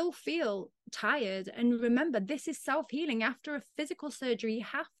you will feel tired. And remember, this is self-healing. After a physical surgery, you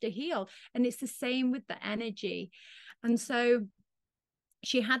have to heal. And it's the same with the energy. And so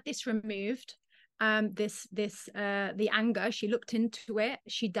she had this removed, the anger. She looked into it,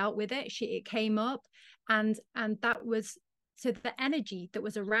 she dealt with it, it came up, and that was, so the energy that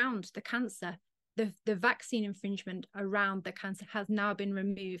was around the cancer, the vaccine infringement around the cancer has now been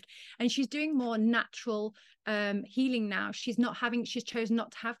removed. And she's doing more natural healing now. She's chosen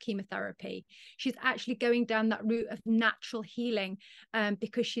not to have chemotherapy. She's actually going down that route of natural healing,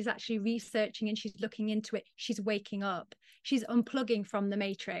 because she's actually researching and she's looking into it. She's waking up. She's unplugging from the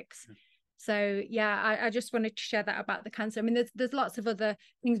matrix. So yeah, I just wanted to share that about the cancer. I mean, there's lots of other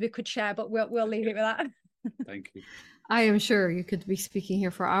things we could share, but we'll leave it with that. Thank you. I am sure you could be speaking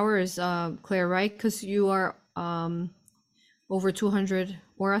here for hours, Claire, right? Because you are over 200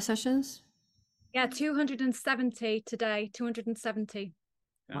 aura sessions. Yeah, 270 today, 270.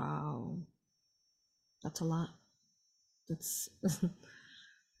 Yeah. Wow. That's a lot. That's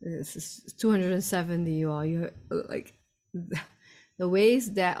it's 270, you all. You like the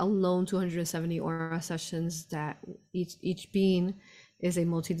ways that alone 270 aura sessions, that each being is a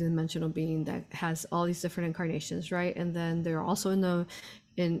multidimensional being that has all these different incarnations, right? And then they're also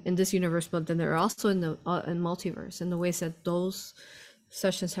in this universe, but then they're also in multiverse, and the ways that those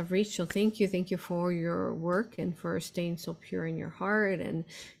sessions have reached. So thank you for your work and for staying so pure in your heart and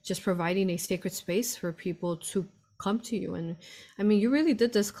just providing a sacred space for people to come to you. And I mean, you really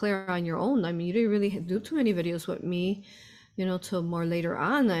did this, Claire, on your own. I mean, you didn't really do too many videos with me, you know, till more later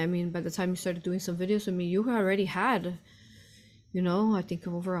on. I mean, by the time you started doing some videos with me, you already had, you know, I think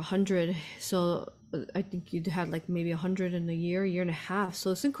over 100. So I think you had like maybe 100 in a year and a half.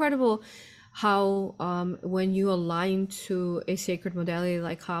 So it's incredible how when you align to a sacred modality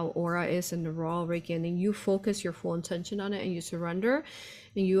like how aura is in the raw Reiki, and then you focus your full intention on it and you surrender,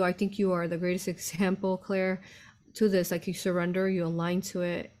 and I think you are the greatest example, Claire, to this. Like you surrender, you align to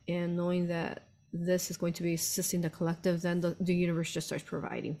it, and knowing that this is going to be assisting the collective, then the universe just starts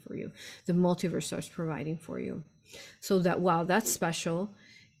providing for you. The multiverse starts providing for you. So that, wow, that's special.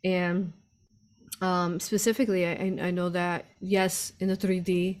 And specifically, I know that, yes, in the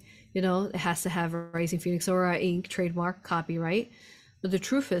 3D, you know, it has to have a Rising Phoenix Aura Inc. trademark copyright. But the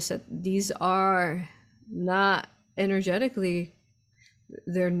truth is that these are not energetically,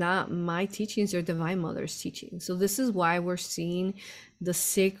 they're not my teachings, they're Divine Mother's teachings. So this is why we're seeing the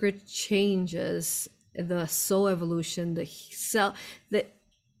sacred changes, the soul evolution, the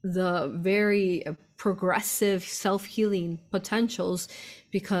very progressive self-healing potentials,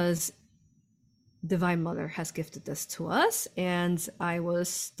 because Divine Mother has gifted this to us, and I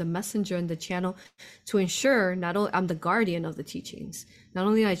was the messenger in the channel to ensure not only I'm the guardian of the teachings, not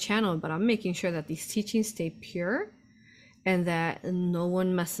only I channel, but I'm making sure that these teachings stay pure and that no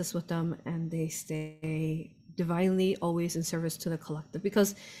one messes with them, and they stay divinely always in service to the collective,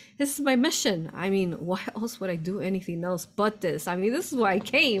 because this is my mission. I mean, why else would I do anything else but this? I mean, this is why I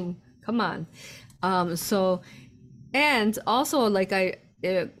came. Come on. So, and also, like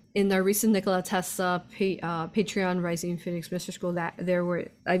in our recent Nikola Tesla Patreon Rising Phoenix Master School, that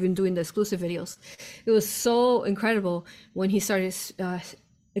I've been doing the exclusive videos. It was so incredible when he started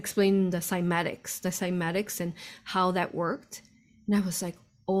explaining the cymatics and how that worked. And I was like,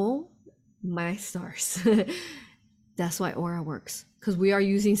 oh my stars. That's why aura works, because we are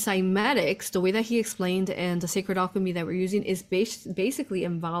using cymatics. The way that he explained and the sacred alchemy that we're using is basically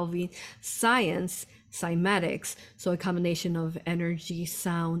involving science, cymatics, so a combination of energy,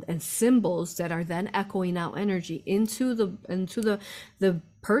 sound, and symbols that are then echoing out energy into the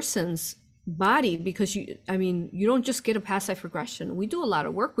person's body. Because you don't just get a past life regression. We do a lot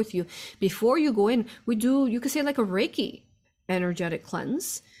of work with you before you go in. We do, you could say, like a Reiki energetic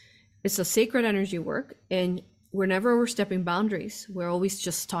cleanse. It's a sacred energy work, and we're never overstepping boundaries. We're always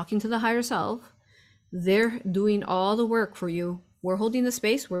just talking to the higher self. They're doing all the work for you. We're holding the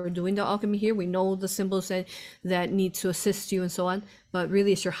space. We're doing the alchemy here. We know the symbols that need to assist you and so on, but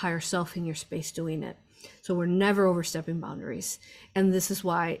really it's your higher self in your space doing it. So we're never overstepping boundaries. And this is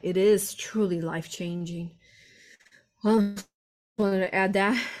why it is truly life-changing. Well, I wanted to add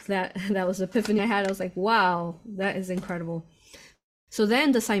that was an epiphany I had. I was like, wow, that is incredible. So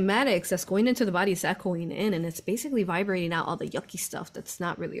then the cymatics that's going into the body is echoing in, and it's basically vibrating out all the yucky stuff that's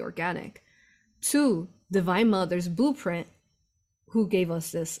not really organic to Divine Mother's blueprint, who gave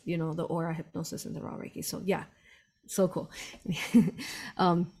us this, the aura hypnosis and the raw Reiki. So yeah, so cool.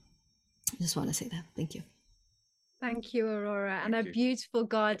 Just want to say that. Thank you. Thank you, Aurora, and a beautiful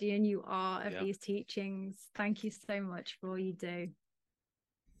guardian you are of these teachings. Thank you so much for all you do.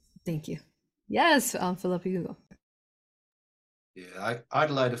 Thank you. Yes, Philip, you go. Yeah,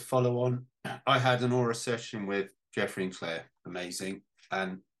 I'd like to follow on. I had an aura session with Jeffrey and Claire, amazing.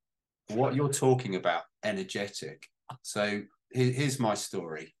 And what you're talking about, energetic. So here's my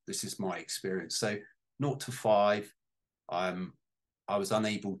story. This is my experience. So 0 to 5, I was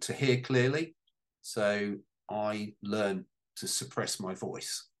unable to hear clearly. So I learned to suppress my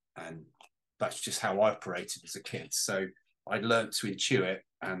voice. And that's just how I operated as a kid. So I learned to intuit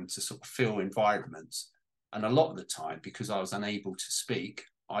and to sort of feel environments. And a lot of the time, because I was unable to speak,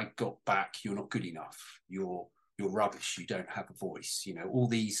 I got back, you're not good enough, you're rubbish, you don't have a voice. All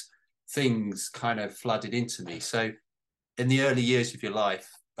these things kind of flooded into me. So in the early years of your life,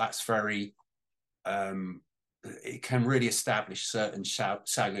 that's very, it can really establish certain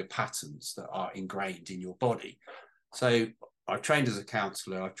cellular patterns that are ingrained in your body. So I've trained as a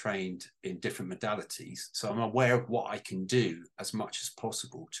counsellor, I've trained in different modalities. So I'm aware of what I can do as much as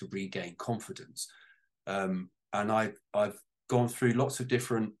possible to regain confidence. And I've gone through lots of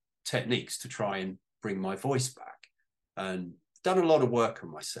different techniques to try and bring my voice back, and done a lot of work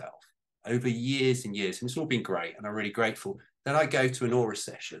on myself over years and years, and it's all been great, and I'm really grateful. Then I go to an aura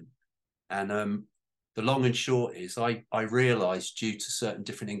session, and the long and short is I realized, due to certain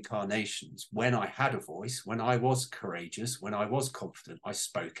different incarnations, when I had a voice, when I was courageous, when I was confident, I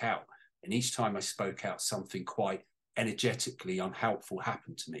spoke out, and each time I spoke out, something quite energetically unhelpful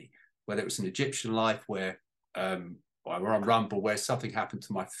happened to me. Whether it was an Egyptian life where or on Rumble where something happened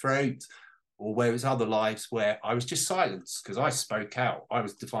to my throat, or where it was other lives where I was just silenced because I spoke out. I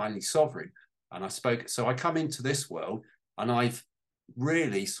was divinely sovereign and I spoke. So I come into this world and I've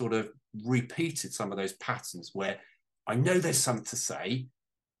really sort of repeated some of those patterns where I know there's something to say.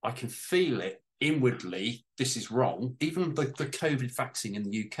 I can feel it inwardly. This is wrong. Even the COVID vaccine in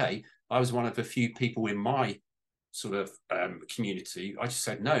the UK, I was one of a few people in my sort of community. I just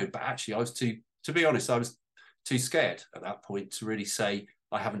said no, but actually I was to be honest, I was too scared at that point to really say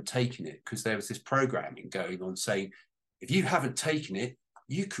I haven't taken it, because there was this programming going on saying, if you haven't taken it,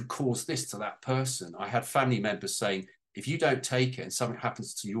 you could cause this to that person. I had family members saying, if you don't take it and something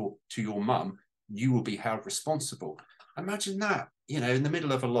happens to your mum, you will be held responsible. Imagine that, in the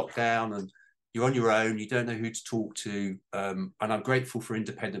middle of a lockdown, and you're on your own, you don't know who to talk to. And I'm grateful for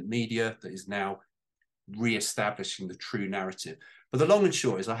independent media that is now re-establishing the true narrative. But the long and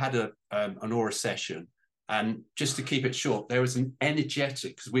short is I had an aura session, and just to keep it short, there was an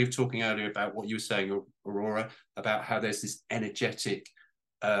energetic, because we were talking earlier about what you were saying, Aurora, about how there's this energetic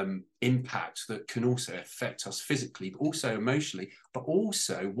impact that can also affect us physically, but also emotionally. But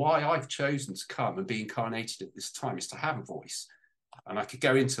also why I've chosen to come and be incarnated at this time is to have a voice. And I could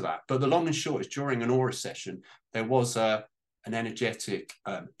go into that. But the long and short is, during an aura session, there was an energetic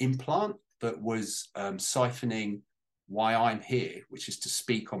implant that was siphoning why I'm here, which is to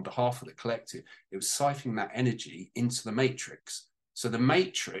speak on behalf of the collective. It was siphoning that energy into the matrix. So the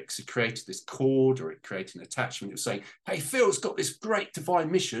matrix had created this cord, or it created an attachment. It was saying, hey, Phil's got this great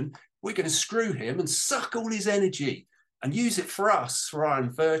divine mission. We're going to screw him and suck all his energy and use it for us, for our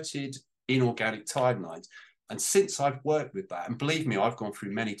inverted inorganic timelines. And since I've worked with that, and believe me, I've gone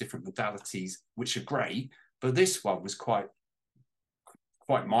through many different modalities, which are great, but this one was quite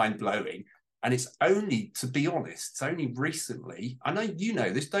mind-blowing. And it's only, to be honest, it's only recently, I know you know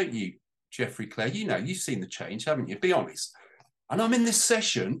this, don't you, Jeffrey, Claire? You've seen the change, haven't you? Be honest. And I'm in this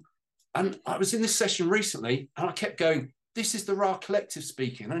session And I was in this session recently, and I kept going, this is the Ra Collective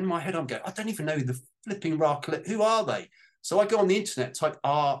speaking. And in my head, I'm going, I don't even know the flipping Ra Collective. Who are they? So I go on the internet, type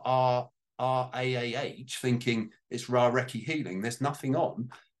RAAH, thinking it's Ra Reiki Healing. There's nothing on.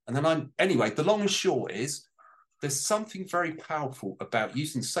 And then anyway, the long and short is, there's something very powerful about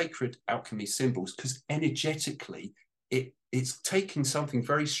using sacred alchemy symbols, because energetically, it's taking something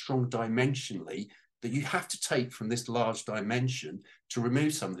very strong dimensionally that you have to take from this large dimension to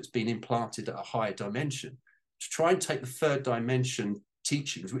remove something that's been implanted at a higher dimension. To try and take the third dimension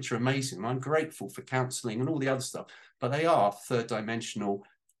teachings, which are amazing, and I'm grateful for counseling and all the other stuff, but they are third dimensional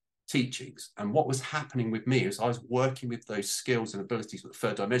teachings. And what was happening with me is I was working with those skills and abilities with the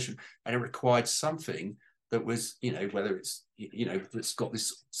third dimension, and it required something that was, whether it's, that's got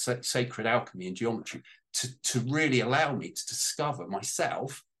this sacred alchemy and geometry to really allow me to discover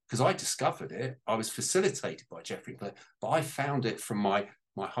myself, because I discovered it. I was facilitated by Jeffrey, but I found it from my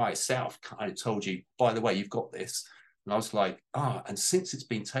higher self, kind of told you, by the way, you've got this. And I was like, and since it's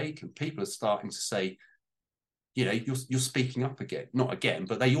been taken, people are starting to say, you're speaking up again. Not again,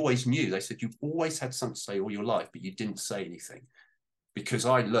 but they always knew. They said, you've always had something to say all your life, but you didn't say anything. Because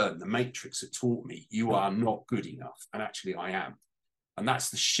I learned the matrix that taught me you are not good enough. And actually I am. And that's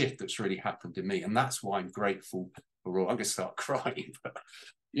the shift that's really happened in me. And that's why I'm grateful for all. I'm going to start crying. But,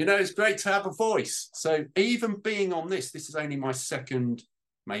 it's great to have a voice. So even being on this is only my second,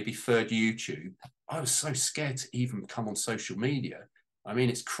 maybe third YouTube. I was so scared to even come on social media. I mean,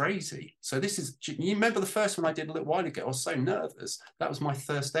 it's crazy. So you remember the first one I did a little while ago? I was so nervous. That was my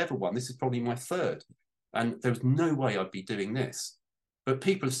first ever one. This is probably my third. And there was no way I'd be doing this. But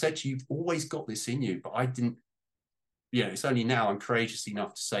people have said to you, you've always got this in you, but I didn't, it's only now I'm courageous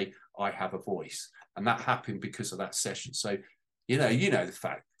enough to say I have a voice. And that happened because of that session. So, you know the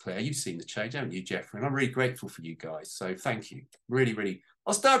fact, Claire, you've seen the change, haven't you, Jeffrey? And I'm really grateful for you guys. So thank you. Really, really.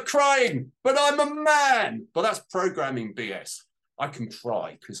 I'll start crying, but I'm a man. But that's programming BS. I can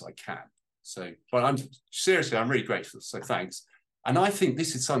cry because I can. So, but I'm really grateful. So thanks. And I think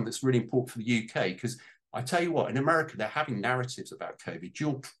this is something that's really important for the UK, because I tell you what, in America, they're having narratives about COVID.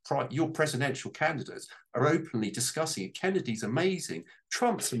 Your presidential candidates are openly discussing it. Kennedy's amazing.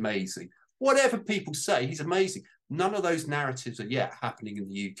 Trump's amazing. Whatever people say, he's amazing. None of those narratives are yet happening in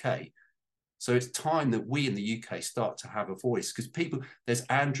the UK. So it's time that we in the UK start to have a voice, because there's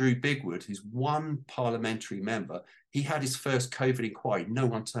Andrew Bigwood, who's one parliamentary member. He had his first COVID inquiry. No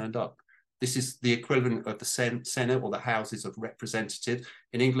one turned up. This is the equivalent of the Senate or the Houses of Representatives.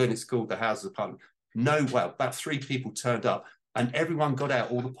 In England, it's called the Houses of Parliament. About 3 people turned up, and everyone got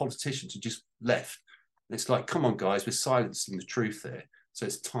out. All the politicians had just left. And it's like, come on, guys, we're silencing the truth there. So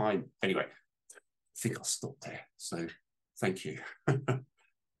it's time. Anyway, I think I'll stop there. So thank you.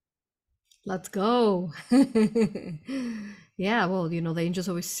 Let's go. Yeah, well, the angels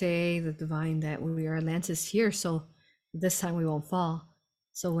always say, the divine, that we are Atlantis here. So this time we won't fall.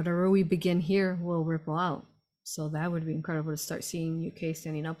 So whatever we begin here will ripple out. So that would be incredible to start seeing UK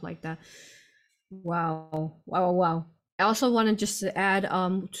standing up like that. Wow. I also wanted just to add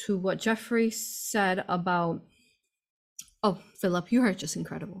to what Jeffrey said about, Philip, you are just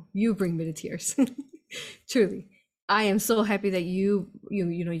incredible. You bring me to tears. Truly. I am so happy that you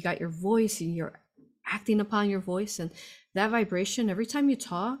got your voice and you're acting upon your voice, and that vibration every time you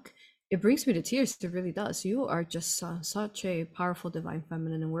talk, it brings me to tears. It really does. You are just such a powerful divine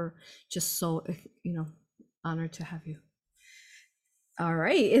feminine, and we're just so honored to have you. All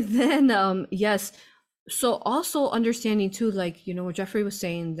right. And then yes, so also understanding too, like what Jeffrey was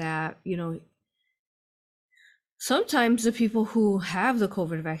saying, that sometimes the people who have the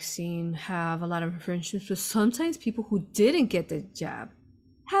COVID vaccine have a lot of infringements, but sometimes people who didn't get the jab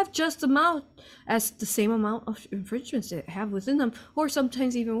have just the same amount of infringements they have within them, or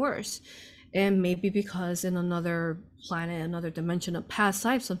sometimes even worse. And maybe because in another planet, another dimension, a past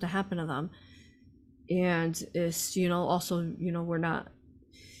life, something happened to them. And it's, also,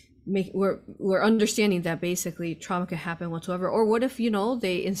 we're understanding that basically trauma can happen whatsoever. Or what if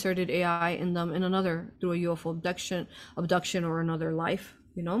they inserted AI in them through a UFO abduction or another life,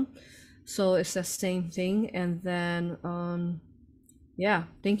 so it's the same thing. And then yeah,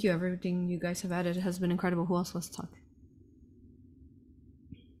 thank you. Everything you guys have added has been incredible. Who else wants to talk?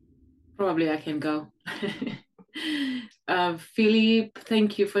 Probably I can go. Philip,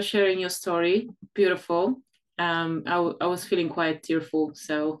 thank you for sharing your story. Beautiful. I was feeling quite tearful,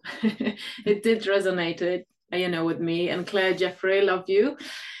 so it did resonate with me. And Claire, Jeffrey, love you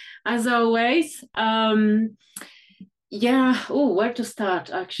as always. Yeah. Oh, where to start?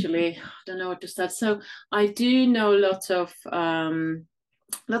 Actually, I don't know where to start. So I do know a lot of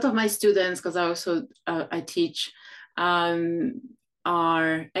my students, because I also I teach.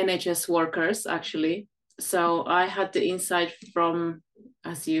 are NHS workers, actually. So I had the insight from,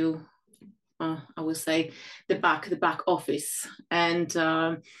 as you, I would say, the back office. And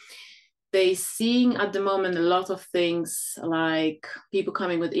they seeing at the moment a lot of things like people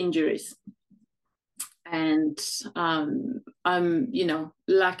coming with injuries. And I'm, you know,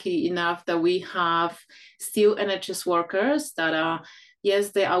 lucky enough that we have still NHS workers that are,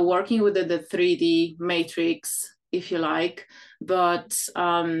 yes, they are working with the 3D matrix, if you like, but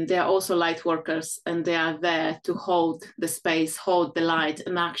they are also light workers, and they are there to hold the space, hold the light,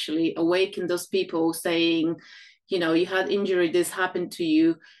 and actually awaken those people saying, you know, you had injury, this happened to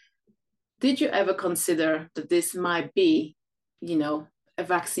you. Did you ever consider that this might be, you know, a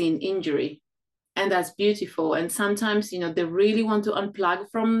vaccine injury? And that's beautiful. And sometimes, you know, they really want to unplug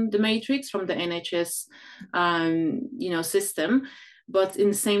from the matrix, from the NHS, you know, system, but in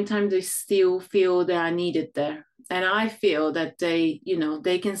the same time, they still feel they are needed there. And I feel that they, you know,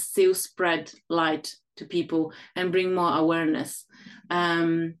 they can still spread light to people and bring more awareness.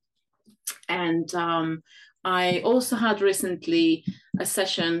 I also had recently a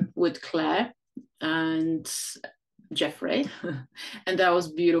session with Claire and Jeffrey, and that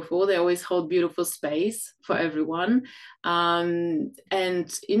was beautiful. They always hold beautiful space for everyone. And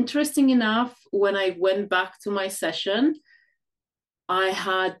interesting enough, when I went back to my session, I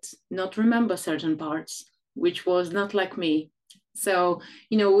had not remember certain parts, which was not like me. So,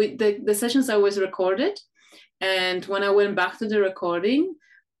 you know, the sessions I was recorded, and when I went back to the recording,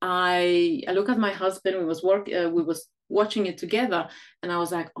 I look at my husband. We was watching it together, and I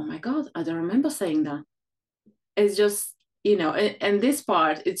was like, oh my God, I don't remember saying that. It's just, you know, and this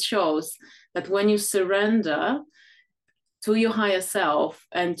part, it shows that when you surrender to your higher self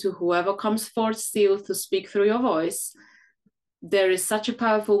and to whoever comes forth still to speak through your voice, there is such a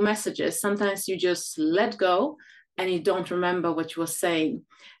powerful messages. Sometimes you just let go and you don't remember what you were saying.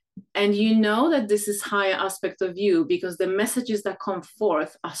 And you know that this is higher aspect of you, because the messages that come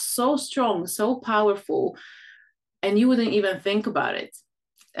forth are so strong, so powerful, and you wouldn't even think about it.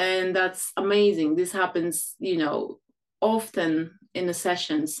 And that's amazing. This happens, you know, often in the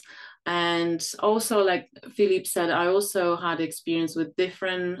sessions. And also, like Philippe said, I also had experience with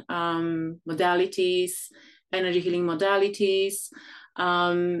different modalities, energy healing modalities,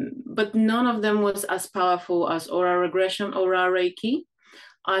 but none of them was as powerful as aura regression, aura Reiki.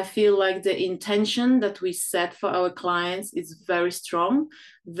 I feel like the intention that we set for our clients is very strong.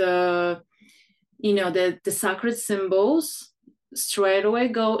 The sacred symbols straight away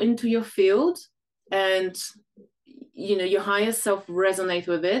go into your field, and you know, your higher self resonate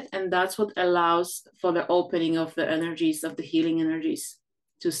with it, and that's what allows for the opening of the energies, of the healing energies,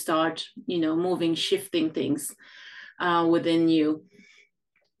 to start, you know, moving, shifting things within you.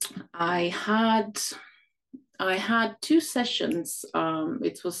 I had 2 sessions.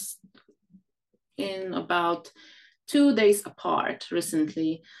 It was in about 2 days apart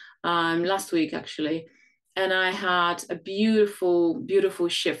recently, last week actually. And I had a beautiful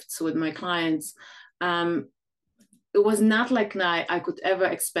shifts with my clients. It was not like I could ever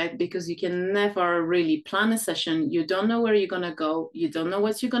expect, because you can never really plan a session. You don't know where you're going to go. You don't know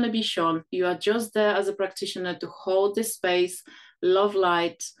what you're going to be shown. You are just there as a practitioner to hold this space, love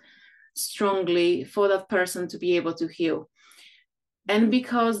light strongly for that person to be able to heal. And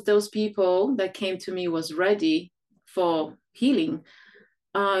because those people that came to me was ready for healing,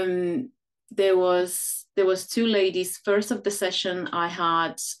 there was 2 ladies. First of the session, I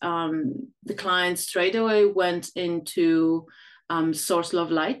had the client straight away went into source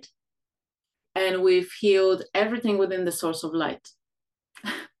love light, and we've healed everything within the source of light.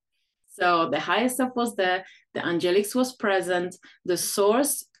 So the higher self was there, the angelics was present, the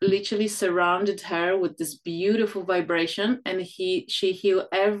source literally surrounded her with this beautiful vibration, and she healed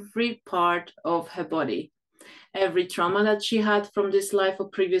every part of her body. Every trauma that she had from this life or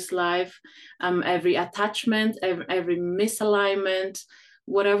previous life, every attachment, every misalignment,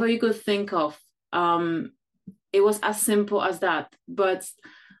 whatever you could think of. It was as simple as that. But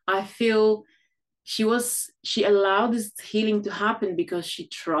I feel she allowed this healing to happen because she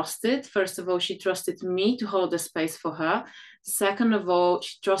trusted. First of all, she trusted me to hold the space for her. Second of all,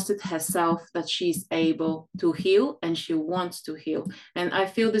 she trusted herself that she's able to heal, and she wants to heal. And I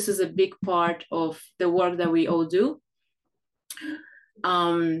feel this is a big part of the work that we all do.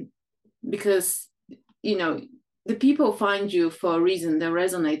 Because, you know, the people find you for a reason. They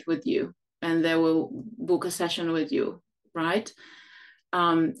resonate with you, and they will book a session with you, right?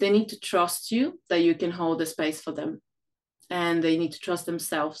 They need to trust you that you can hold the space for them, and they need to trust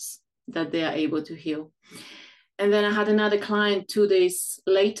themselves that they are able to heal. And then I had another client 2 days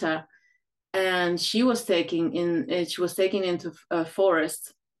later, and she was taken into a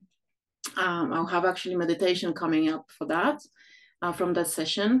forest. I'll have actually meditation coming up for that, from that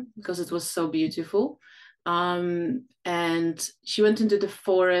session, because it was so beautiful. And she went into the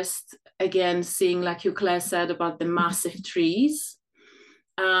forest again, seeing, like you, Claire, said about the massive trees.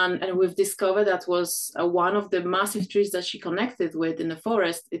 And we've discovered that was one of the massive trees that she connected with in the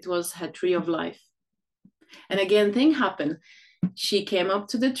forest. It was her tree of life. And again, thing happened. She came up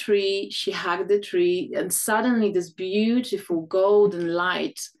to the tree, she hugged the tree, and suddenly this beautiful golden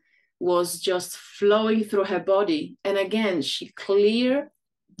light was just flowing through her body. And again, she cleared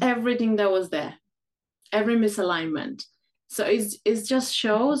everything that was there, every misalignment. So it just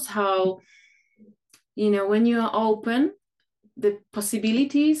shows how, when you are open, the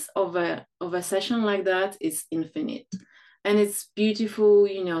possibilities of a session like that is infinite. And it's beautiful,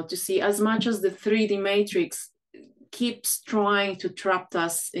 to see, as much as the 3D matrix keeps trying to trap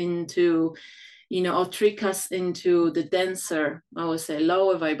us into, or trick us into the denser, I would say,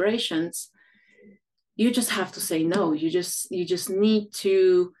 lower vibrations. You just have to say no. You just need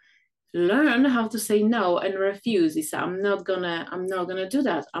to learn how to say no and refuse. You say, I'm not gonna do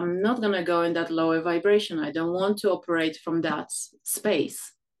that. I'm not gonna go in that lower vibration. I don't want to operate from that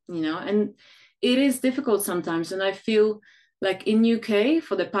space, and it is difficult sometimes. And I feel like in UK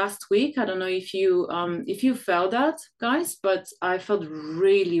for the past week, I don't know if you felt that, guys, but I felt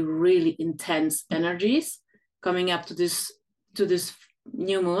really, really intense energies coming up to this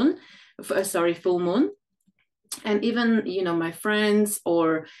new moon, full moon. And even, my friends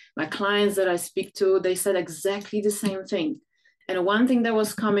or my clients that I speak to, they said exactly the same thing. And one thing that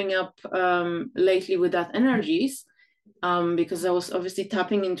was coming up lately with that energies, because I was obviously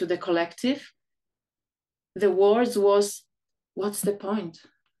tapping into the collective, the words was, what's the point?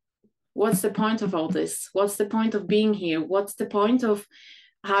 What's the point of all this? What's the point of being here? What's the point of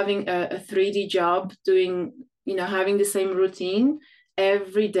having a 3D job, doing, having the same routine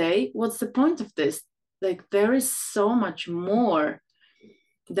every day? What's the point of this? Like, there is so much more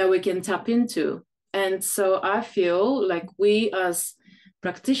that we can tap into. And so I feel like we as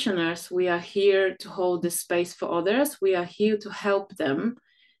practitioners, we are here to hold the space for others. We are here to help them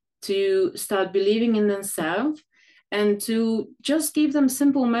to start believing in themselves, and to just give them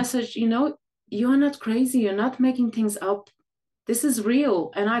simple message, you're not crazy. You're not making things up. This is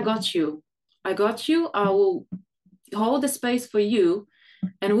real. And I got you. I will hold the space for you,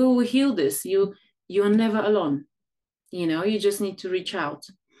 and we will heal this. You're never alone. You just need to reach out.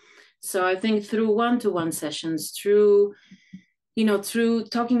 So I think through one-to-one sessions, through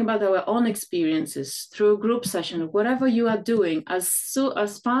talking about our own experiences, through group session, whatever you are doing,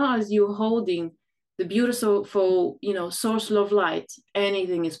 as far as you're holding the beautiful, source of light,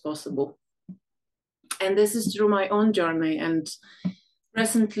 anything is possible. And this is through my own journey. And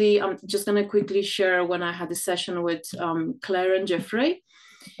recently, I'm just going to quickly share when I had a session with Claire and Jeffrey.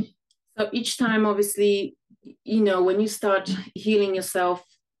 So each time, obviously, when you start healing yourself,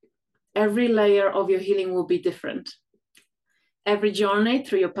 every layer of your healing will be different. Every journey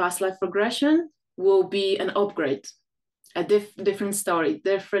through your past life regression will be an upgrade, a different story,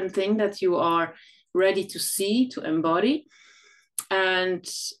 different thing that you are ready to see, to embody. And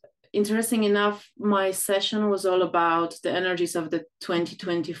interesting enough, my session was all about the energies of the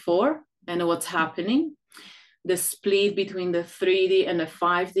 2024 and what's happening. The split between the 3D and the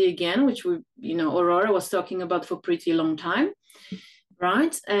 5D again, which Aurora was talking about for pretty long time,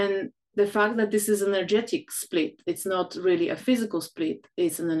 right? And the fact that this is an energetic split, it's not really a physical split,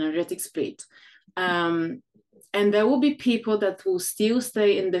 it's an energetic split. And there will be people that will still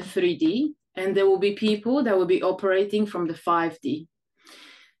stay in the 3D, and there will be people that will be operating from the 5D.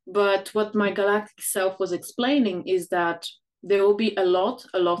 But what my galactic self was explaining is that there will be a lot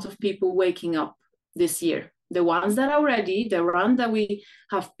of people waking up this year. The ones that are ready, the ones that we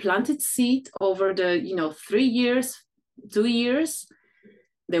have planted seed over the 3 years, 2 years,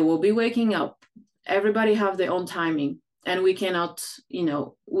 they will be waking up. Everybody have their own timing, and we cannot,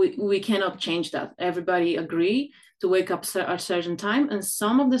 we cannot change that. Everybody agree to wake up at a certain time, and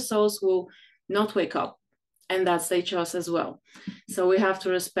some of the souls will not wake up, and that's their choice as well. So we have to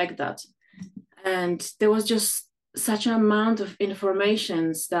respect that. And there was just such an amount of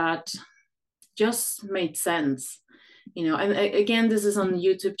informations that just made sense, and again, this is on the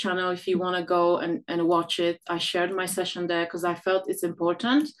YouTube channel. If you want to go and watch it, I shared my session there because I felt it's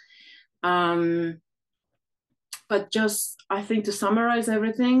important. But just, I think, to summarize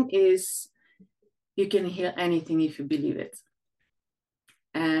everything is, you can heal anything if you believe it.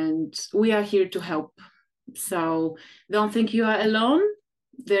 And we are here to help. So don't think you are alone.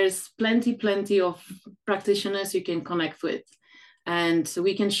 There's plenty of practitioners you can connect with. and so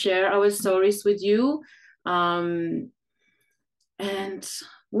we can share our stories with you. And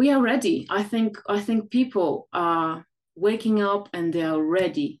we are ready. I think people are waking up and they are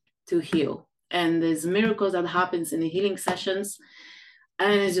ready to heal. And there's miracles that happens in the healing sessions,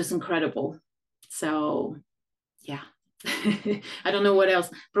 and it's just incredible. So yeah. I don't know what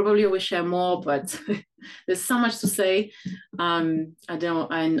else. Probably I will share more, but there's so much to say.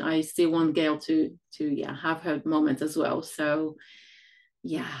 I still want Gail to have her moment as well. So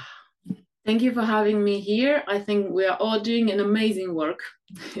yeah. Thank you for having me here. I think we are all doing an amazing work,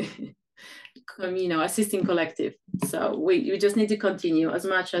 assisting collective. So we just need to continue. As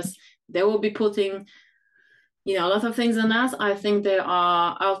much as they will be putting, a lot of things on us, I think they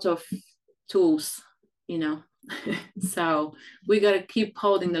are out of tools, So we got to keep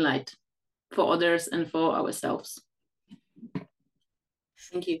holding the light for others and for ourselves.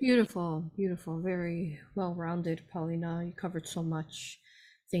 Thank you. Beautiful, beautiful, very well-rounded, Paulina. You covered so much.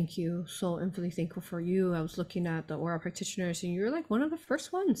 Thank you. So infinitely thankful for you. I was looking at the aura practitioners, and you're like one of the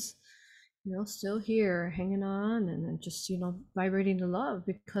first ones, still here, hanging on, and then just, vibrating the love.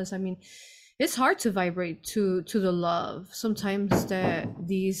 Because I mean, it's hard to vibrate to the love sometimes that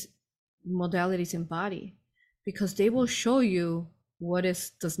these modalities embody, because they will show you what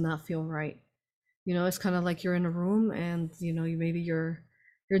does not feel right. It's kind of like you're in a room and you're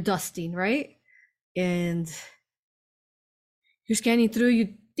dusting, right? And you're scanning through,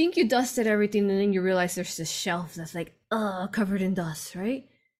 you think you dusted everything, and then you realize there's this shelf that's like covered in dust, right?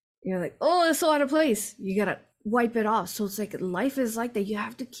 You're like, oh, it's so out of place. You gotta wipe it off. So it's like life is like that. You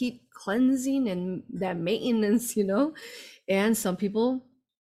have to keep cleansing and that maintenance, and some people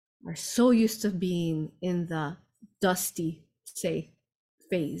are so used to being in the dusty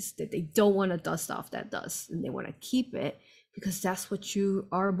phase that they don't want to dust off that dust, and they want to keep it because that's what you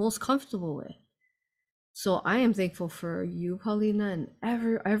are most comfortable with. So I am thankful for you, Paulina, and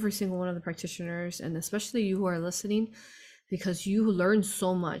every single one of the practitioners, and especially you who are listening, because you learned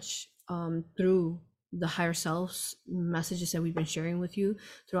so much through the higher selves messages that we've been sharing with you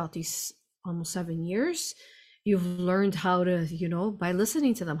throughout these almost 7 years. You've learned how to, by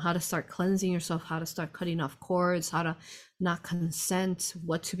listening to them, how to start cleansing yourself, how to start cutting off cords, how to not consent,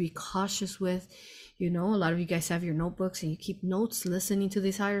 what to be cautious with. A lot of you guys have your notebooks and you keep notes listening to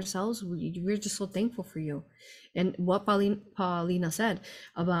these higher selves. We're just so thankful for you. And what Paulina said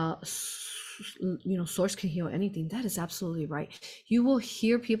about, source can heal anything. That is absolutely right. You will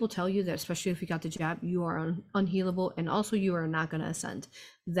hear people tell you that, especially if you got the jab, you are unhealable, and also you are not going to ascend.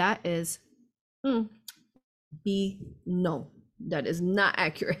 That is no. That is not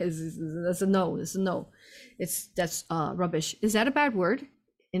accurate. That's a no. It's a no. That's rubbish. Is that a bad word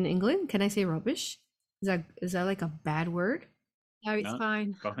in England? Can I say rubbish? Is that like a bad word? No, it's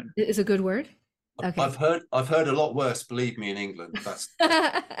fine. It's a good word. Okay. I've heard a lot worse. Believe me, in England. That's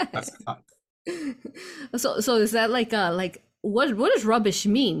fine. So is that like what does rubbish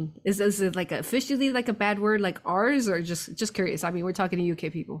mean? Is it like officially like a bad word like ours, or just curious? I mean, we're talking to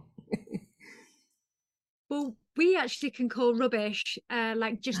UK people. Well, we actually can call rubbish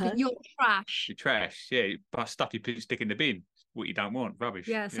like just your trash. Your trash, yeah. But stuff you stick in the bin, what you don't want, rubbish.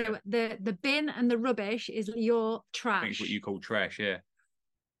 Yeah, so the bin and the rubbish is your trash. I think it's what you call trash, yeah.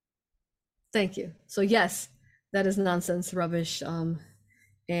 Thank you. So yes, that is nonsense, rubbish.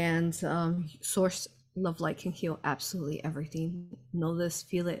 And source love light can heal absolutely everything. Know this,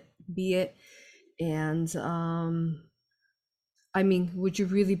 feel it, be it. And I mean, would you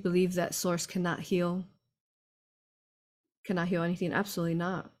really believe that source cannot heal anything? Absolutely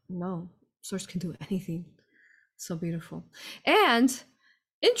not. No, source can do anything. So beautiful. And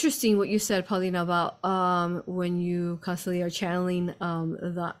interesting what you said, Paulina, about when you constantly are channeling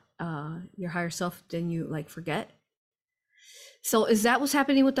your higher self, then you like forget. So is that what's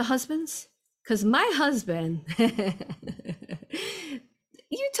happening with the husbands? Because my husband, you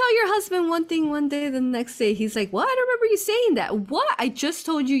tell your husband one thing one day, the next day he's like, what? I don't remember you saying that. What? I just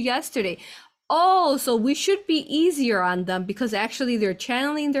told you yesterday. Oh, so we should be easier on them because actually they're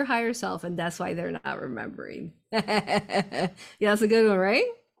channeling their higher self, and that's why they're not remembering. Yeah, that's a good one, right?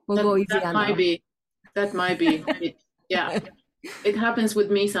 We'll go easy on them. That might be. Yeah, it happens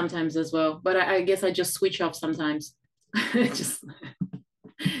with me sometimes as well. But I guess I just switch off sometimes.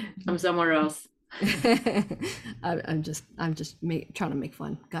 I'm somewhere else. I'm just trying to make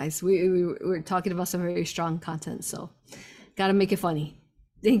fun, guys. We're talking about some very strong content, so gotta make it funny.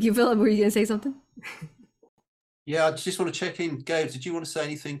 Thank you, Philip. Were you gonna say something? Yeah, I just want to check in. Gabe, did you want to say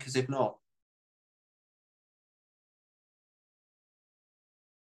anything? Because if not,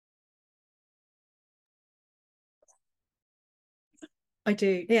 I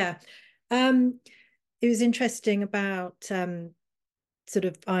do. Yeah. It was interesting about sort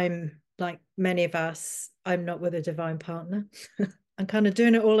of, I'm like many of us, I'm not with a divine partner. I'm kind of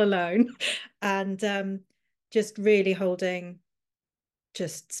doing it all alone, and just really holding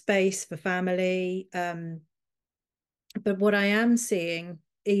just space for family. But what I am seeing,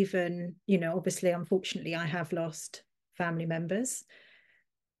 even, you know, obviously, unfortunately, I have lost family members.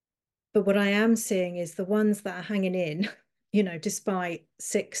 But what I am seeing is the ones that are hanging in, you know, despite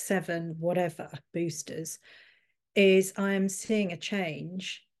 6, 7, whatever boosters, is I am seeing a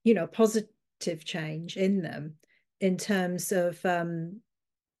change, you know, a positive change in them, in terms of,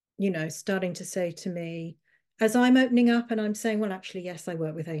 you know, starting to say to me, as I'm opening up and I'm saying, well, actually, yes, I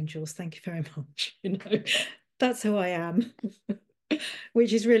work with angels. Thank you very much. You know, that's who I am,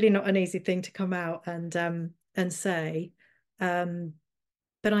 which is really not an easy thing to come out and say.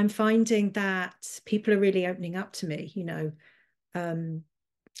 But I'm finding that people are really opening up to me, you know,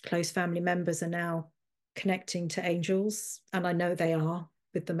 close family members are now connecting to angels, and I know they are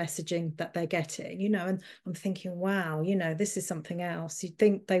with the messaging that they're getting, you know, and I'm thinking, wow, you know, this is something else. You'd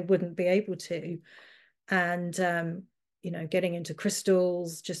think they wouldn't be able to. And, you know, getting into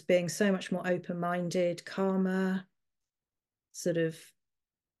crystals, just being so much more open-minded, calmer, sort of,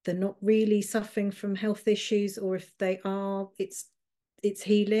 they're not really suffering from health issues, or if they are, it's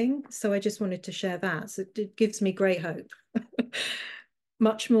healing. So I just wanted to share that. So it gives me great hope.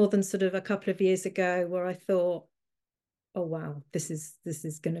 Much more than sort of a couple of years ago, where I thought, oh wow, this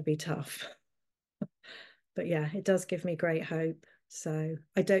is going to be tough. But yeah, it does give me great hope. So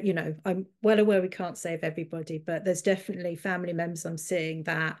I don't, you know, I'm well aware we can't save everybody, but there's definitely family members I'm seeing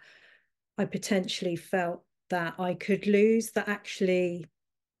that I potentially felt that I could lose, that actually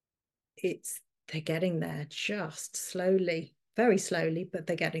they're getting there, just slowly, very slowly, but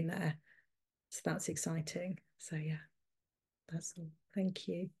they're getting there. So that's exciting. So yeah, that's all. Thank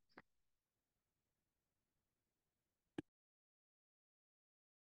you.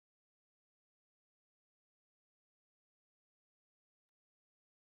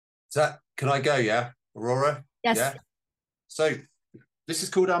 Can I go? Yeah, Aurora. Yes. Yeah. So this is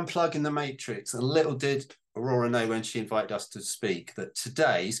called Unplugging the Matrix, and little did Aurora know when she invited us to speak that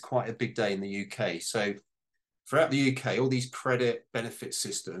today is quite a big day in the UK. So throughout the UK, all these credit benefit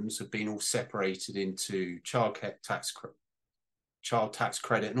systems have been all separated into child tax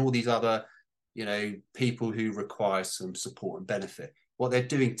credit and all these other, you know, people who require some support and benefit. What they're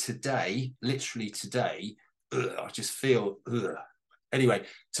doing today, literally today, I just feel, anyway,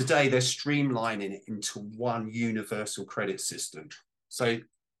 today they're streamlining it into one universal credit system. So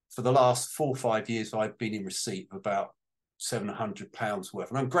for the last 4 or 5 years, I've been in receipt of about £700 worth.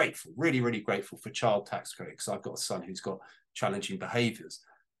 And I'm grateful, really, really grateful for child tax credit, because I've got a son who's got challenging behaviours,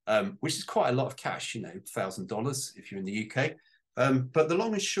 which is quite a lot of cash, you know, $1,000 if you're in the UK. But the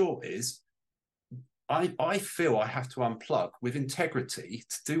long and short is, I feel I have to unplug with integrity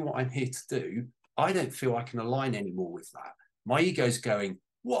to do what I'm here to do. I don't feel I can align anymore with that. My ego's going,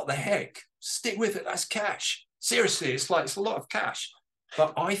 what the heck? Stick with it. That's cash. Seriously, it's a lot of cash.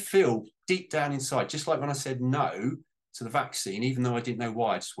 But I feel deep down inside, just like when I said no to the vaccine, even though I didn't know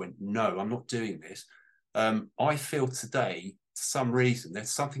why, I just went, no, I'm not doing this. I feel today, for some reason,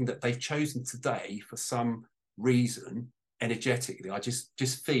 there's something that they've chosen today for some reason, energetically. I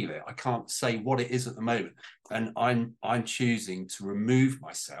just feel it. I can't say what it is at the moment. And I'm choosing to remove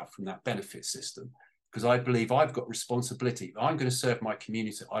myself from that benefit system, because I believe I've got responsibility. If I'm going to serve my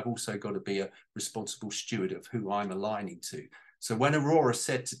community, I've also got to be a responsible steward of who I'm aligning to. So when Aurora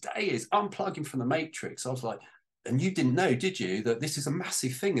said today is unplugging from the matrix, I was like, and you didn't know, did you, that this is a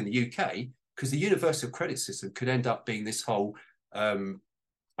massive thing in the UK? Because the universal credit system could end up being this whole,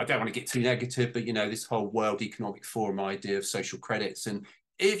 I don't want to get too negative, but, you know, this whole World Economic Forum idea of social credits. And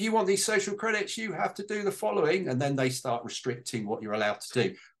if you want these social credits, you have to do the following. And then they start restricting what you're allowed to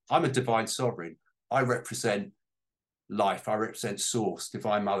do. I'm a divine sovereign. I represent life. I represent source,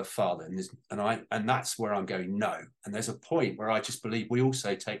 divine mother, father. And that's where I'm going, no. And there's a point where I just believe we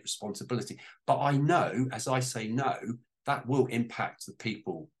also take responsibility. But I know, as I say no, that will impact the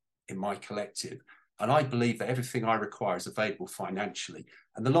people in my collective. And I believe that everything I require is available financially.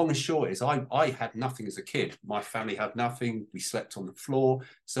 And the long and short is I had nothing as a kid. My family had nothing. We slept on the floor.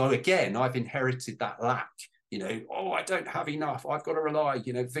 So again, I've inherited that lack, you know, oh, I don't have enough. I've got to rely,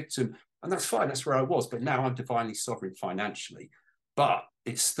 you know, victim. And that's fine. That's where I was. But now I'm divinely sovereign financially. But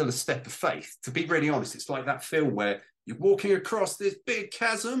it's still a step of faith. To be really honest, it's like that film where you're walking across this big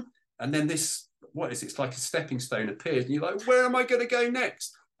chasm and then this, what is it? It's like a stepping stone appears and you're like, where am I going to go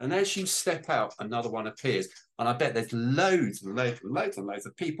next? And as you step out, another one appears. And I bet there's loads and loads and loads and loads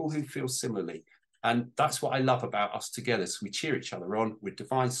of people who feel similarly. And that's what I love about us together. So we cheer each other on. We're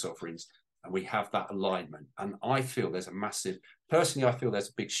divine sovereigns. and we have that alignment. And I feel there's personally, I feel there's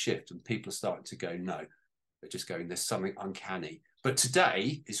a big shift, and people are starting to go, no, they're just going, there's something uncanny. But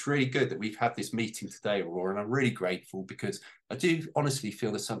today, it's really good that we've had this meeting today, Aurora, and I'm really grateful, because I do honestly feel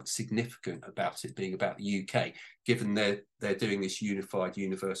there's something significant about it being about the UK, given they're doing this unified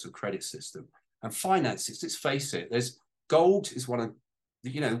universal credit system. And finances, let's face it, there's gold is one of,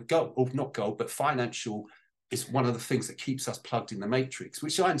 gold, or not gold, but financial is one of the things that keeps us plugged in the matrix,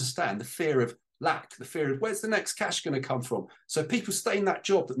 which I understand, the fear of lack, the fear of where's the next cash going to come from? So people stay in that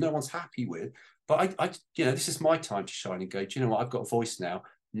job that no one's happy with. But I this is my time to shine and go, do you know what? I've got a voice now.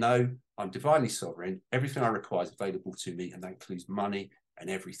 No, I'm divinely sovereign. Everything I require is available to me, and that includes money and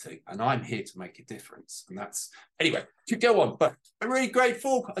everything. And I'm here to make a difference. And that's, anyway, could go on, but I'm really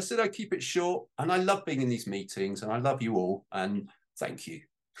grateful. I said I'd keep it short, and I love being in these meetings, and I love you all, and thank you.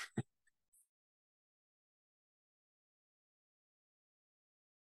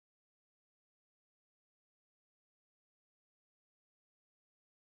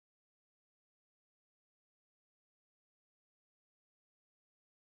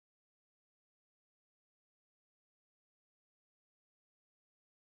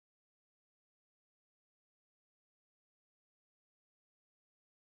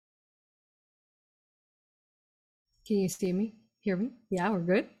 Can you see me? Hear me? Yeah, we're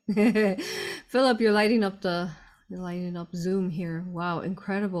good. Philip, you're lighting up Zoom here. Wow,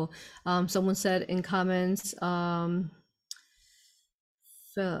 incredible. Someone said in comments, what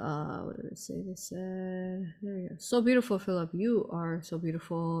did they say? They said, there you go. So beautiful, Philip. You are so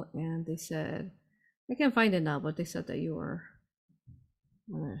beautiful. And they said, I can't find it now, but they said that you were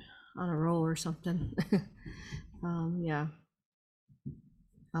on a roll or something. Yeah.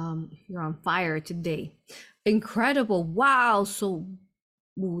 You're on fire today. Incredible. Wow. So,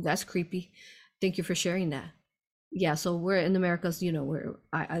 ooh, that's creepy. Thank you for sharing that. Yeah, so we're in Americas,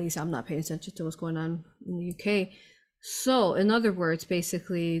 at least I'm not paying attention to what's going on in the UK. So in other words,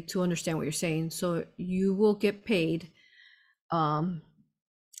 basically, to understand what you're saying, so you will get paid you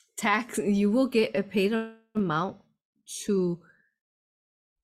will get a paid amount to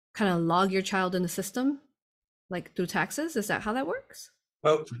kind of log your child in the system, like through taxes. Is that how that works?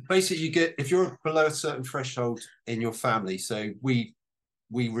 Well, basically, you get, if you're below a certain threshold in your family, so we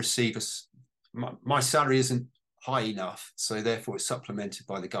receive my salary isn't high enough, so therefore it's supplemented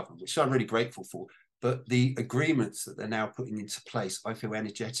by the government, which I'm really grateful for. But the agreements that they're now putting into place, I feel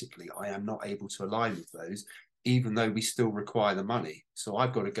energetically I am not able to align with those, even though we still require the money. So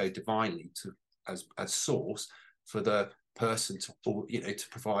I've got to go divinely to as source for the person to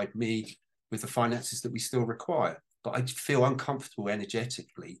provide me with the finances that we still require. But I feel uncomfortable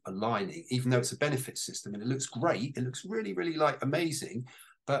energetically aligning, even though it's a benefit system and it looks great. It looks really, really amazing,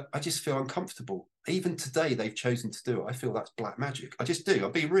 but I just feel uncomfortable. Even today, they've chosen to do it. I feel that's black magic. I just do.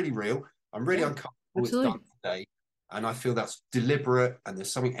 I'm being really real. I'm really uncomfortable. Absolutely. It's done today. And I feel that's deliberate, and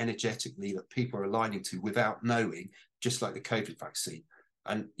there's something energetically that people are aligning to without knowing, just like the COVID vaccine.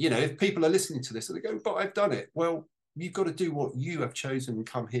 And, if people are listening to this and they go, but I've done it. Well, you've got to do what you have chosen and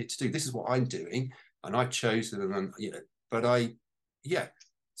come here to do. This is what I'm doing. And I've chosen, and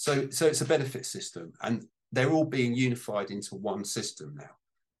so it's a benefit system, and they're all being unified into one system now,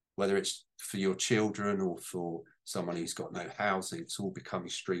 whether it's for your children or for someone who's got no housing. It's all becoming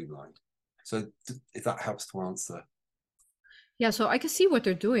streamlined. So if that helps to answer. Yeah, so I can see what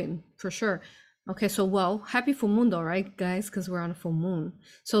they're doing for sure. Okay, so happy full moon though, right, guys? Because we're on a full moon.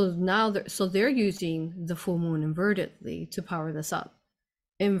 So now they're using the full moon invertedly to power this up,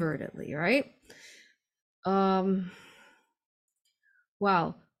 invertedly, right? Wow.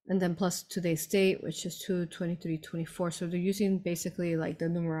 And then plus today's date, which is 2/23/24. So they're using basically like the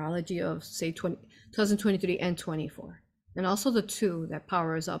numerology of say 2023 and 24, and also the 2 that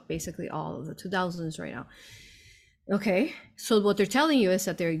powers up basically all of the 2000s right now. Okay, so what they're telling you is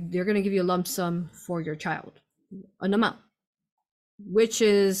that they're going to give you a lump sum for your child, an amount, which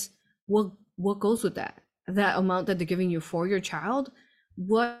is what goes with that amount that they're giving you for your child.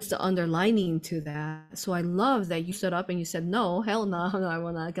 What's the underlining to that? So I love that you stood up and you said, no, hell no,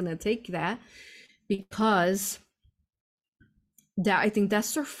 we're not gonna take that, because I think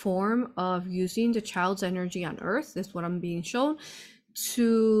that's their form of using the child's energy on earth, is what I'm being shown,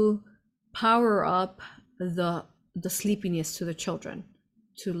 to power up the sleepiness to the children,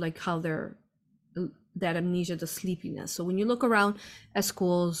 to like how they're that amnesia, the sleepiness. So when you look around at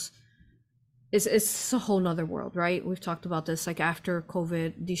schools, it's a whole nother world, right? We've talked about this, like after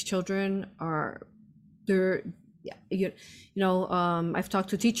COVID, these children I've talked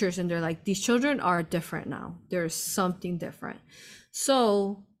to teachers and they're like, these children are different now. There's something different.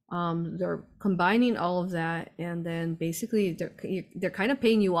 So They're combining all of that, and then basically they're kind of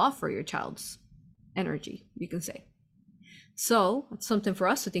paying you off for your child's energy, you can say. So it's something for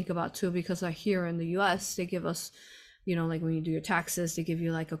us to think about too, because here in the US, they give us, you know, like when you do your taxes, they give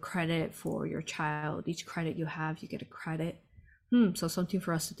you like a credit for your child. Each credit you have, you get a credit. So something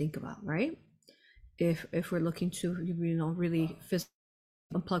for us to think about, right? If we're looking to, you know, really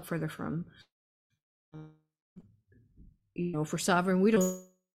unplug further from, you know, for sovereign, we don't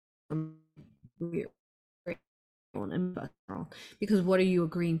invest, because what are you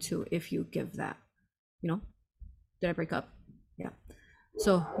agreeing to if you give that? You know, did I break up? Yeah.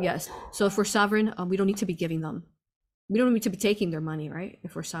 So yes. So if we're sovereign, we don't need to be giving them. We don't need to be taking their money, right?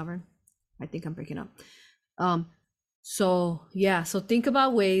 If we're sovereign. I think I'm breaking up. So yeah. So think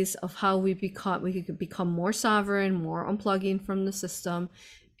about ways of how we could become more sovereign, more unplugging from the system,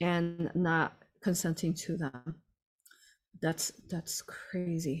 and not consenting to them. That's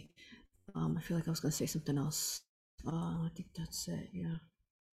crazy. I feel like I was gonna say something else. I think that's it. Yeah.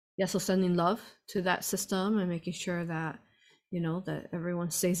 So sending love to that system and making sure that, you know, that everyone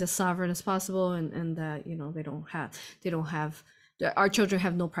stays as sovereign as possible, and that, you know, our children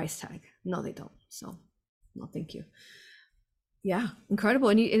have no price tag. No, they don't. So no, thank you. Yeah, incredible.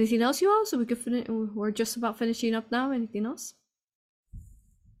 Anything else, you all? So we could finish. We're just about finishing up now. Anything else?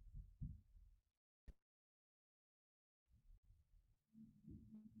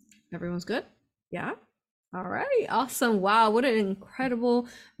 Everyone's good? Yeah. All right. Awesome. Wow. What an incredible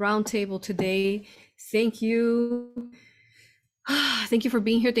roundtable today. Thank you. Thank you for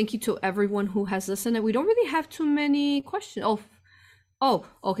being here. Thank you to everyone who has listened. And we don't really have too many questions. Oh,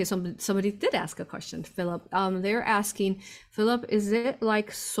 okay. Somebody did ask a question, Philip. They're asking, Philip, is it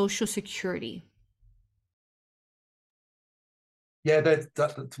like Social Security? Yeah,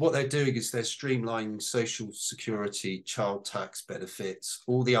 what they're doing is they're streamlining Social Security, child tax benefits,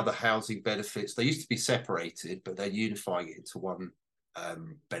 all the other housing benefits. They used to be separated, but they're unifying it into one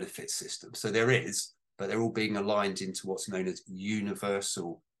benefit system. So there is, but they're all being aligned into what's known as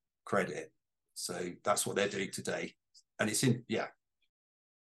universal credit. So that's what they're doing today. And it's yeah.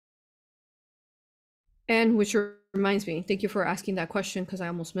 And which reminds me, thank you for asking that question, because I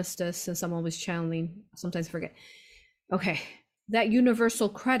almost missed this since I'm always channeling. Sometimes I forget. Okay. That universal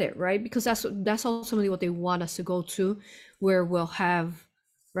credit, right? Because that's ultimately what they want us to go to, where we'll have,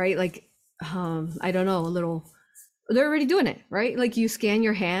 right? Like, I don't know, they're already doing it, right? Like you scan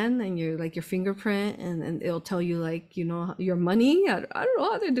your hand and you're like your fingerprint, and it'll tell you, like, you know, your money. I don't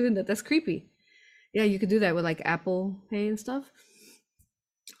know how they're doing that. That's creepy. Yeah, you could do that with like Apple Pay and stuff.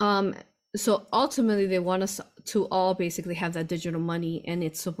 So ultimately they want us to all basically have that digital money, and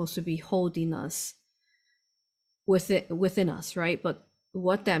it's supposed to be holding us within us, right? But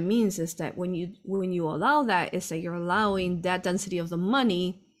what that means is that when you allow that, is that you're allowing that density of the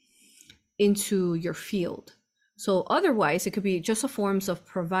money into your field. So otherwise it could be just a forms of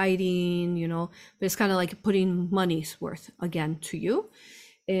providing, you know, but it's kind of like putting money's worth again to you.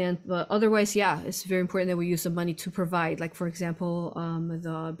 But otherwise, yeah, it's very important that we use the money to provide. Like, for example,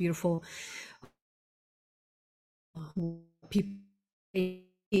 the beautiful people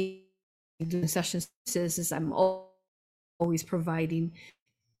doing sessions is I'm always providing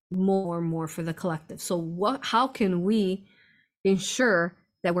more and more for the collective. So how can we ensure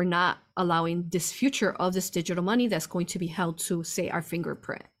that we're not allowing this future of this digital money that's going to be held to, say, our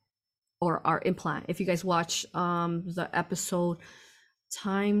fingerprint or our implant? If you guys watch the episode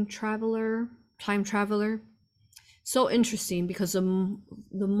Time Traveler, so interesting, because the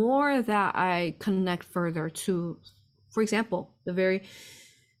more that I connect further to, for example,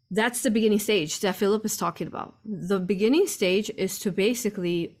 that's the beginning stage that Philip is talking about. The beginning stage is to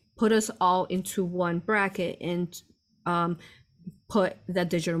basically put us all into one bracket and put that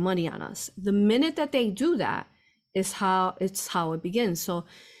digital money on us. The minute that they do that is how it begins. So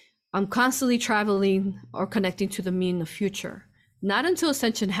I'm constantly traveling or connecting to the me in the future. Not until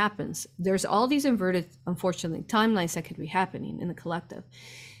ascension happens. There's all these inverted, unfortunately, timelines that could be happening in the collective.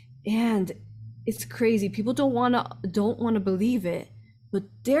 And it's crazy. People don't want to believe it. But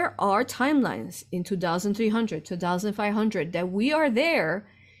there are timelines in 2300, 2500 that we are there,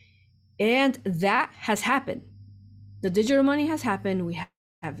 and that has happened. The digital money has happened. We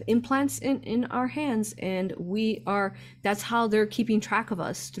have implants in our hands, and that's how they're keeping track of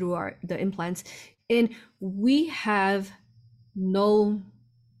us through the implants. And we have the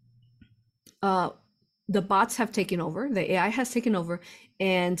bots have taken over, the AI has taken over,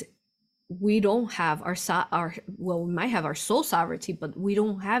 and we don't have we might have our soul sovereignty, but we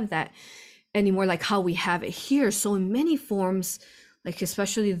don't have that anymore like how we have it here. So in many forms, like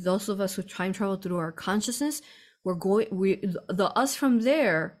especially those of us who time travel through our consciousness, the us from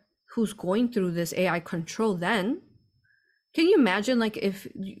there who's going through this AI control, then can you imagine, like, if,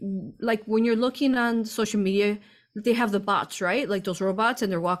 like, when you're looking on social media, they have the bots, right? Like those robots,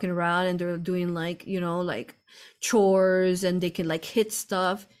 and they're walking around and they're doing, like, you know, like chores, and they can like hit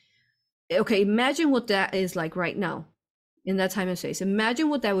stuff. Okay, imagine what that is like right now in that time and space. Imagine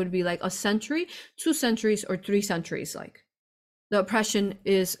what that would be like a century, 2 centuries, or 3 centuries. Like, the oppression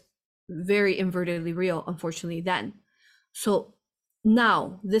is very invertedly real, unfortunately, then. So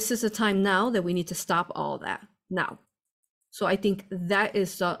now, this is a time now that we need to stop all that now. So I think that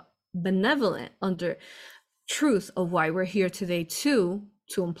is the benevolent under truth of why we're here today to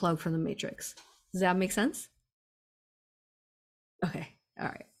unplug from the matrix. Does that make sense? Okay, all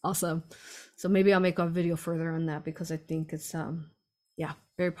right, awesome. So maybe I'll make a video further on that, because I think it's yeah,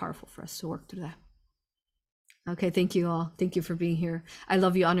 very powerful for us to work through that. Okay, thank you all. Thank you for being here. I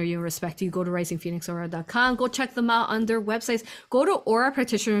love you, honor you, and respect you. Go to risingphoenixaura.com. Go check them out on their websites. Go to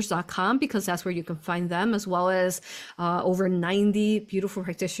aurapractitioners.com, because that's where you can find them, as well as over 90 beautiful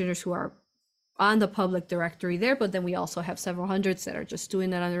practitioners who are on the public directory there. But then we also have several hundreds that are just doing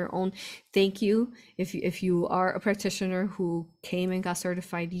that on their own. Thank you. If you are a practitioner who came and got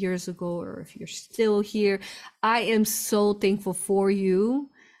certified years ago, or if you're still here, I am so thankful for you.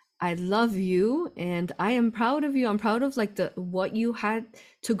 I love you, and I am proud of you. I'm proud of like what you had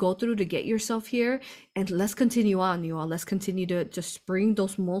to go through to get yourself here. And let's continue on, you all. Let's continue to just bring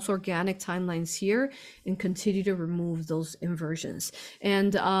those most organic timelines here and continue to remove those inversions.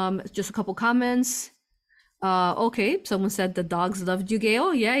 And just a couple comments. Okay, someone said the dogs loved you,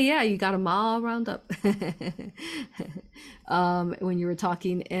 Gail. Yeah, you got them all round up when you were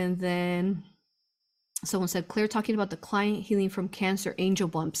talking. And then someone said, Claire talking about the client healing from cancer, angel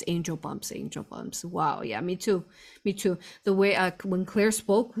bumps. Wow, yeah, me too. The way when Claire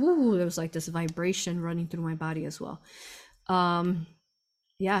spoke, woo, there was like this vibration running through my body as well.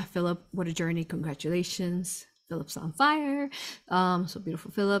 Yeah, Philip, what a journey. Congratulations. Philip's on fire. So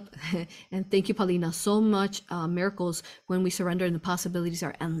beautiful, Philip. And thank you, Paulina, so much. Miracles when we surrender, and the possibilities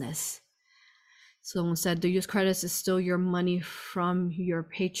are endless. Someone said, the use credits is still your money from your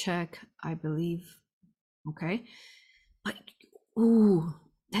paycheck, I believe. Okay, but ooh,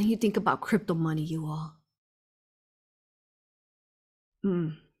 then you think about crypto money, you all.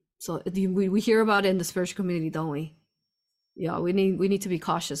 So we hear about it in the spiritual community, don't we? Yeah, we need to be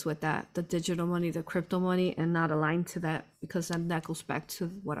cautious with that, the digital money, the crypto money, and not align to that, because then that goes back to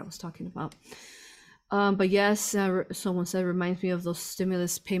what I was talking about. But yes, someone said, reminds me of those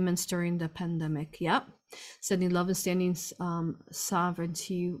stimulus payments during the pandemic. Yep. Sending love and standing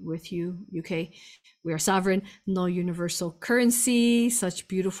sovereignty with you, UK. We are sovereign, no universal currency. Such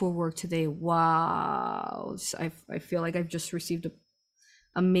beautiful work today. Wow. I feel like I've just received an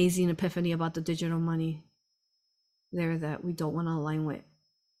amazing epiphany about the digital money there that we don't want to align with.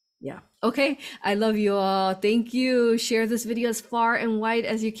 Yeah. Okay. I love you all. Thank you. Share this video as far and wide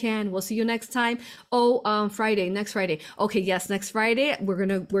as you can. We'll see you next time. Oh, next Friday. Okay. Yes. Next Friday.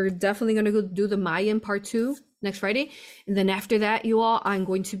 We're definitely going to go do the Mayan part 2 next Friday. And then after that, you all, I'm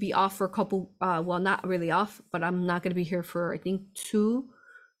going to be off for a couple, well, not really off, but I'm not going to be here for, I think 2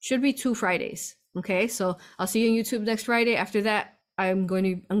 Fridays. Okay. So I'll see you on YouTube next Friday. After that, I'm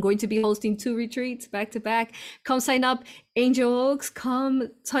going to be hosting 2 retreats back to back. Come sign up, Angel Oaks. Come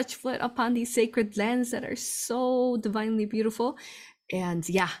touch foot upon these sacred lands that are so divinely beautiful. And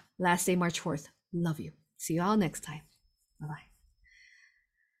yeah, last day, March 4th. Love you. See you all next time. Bye-bye.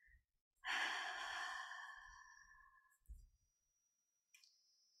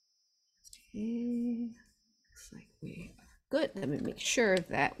 Okay. Looks like we are good. Let me make sure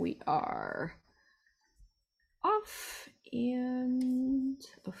that we are off and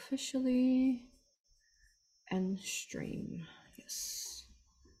officially end stream. Yes.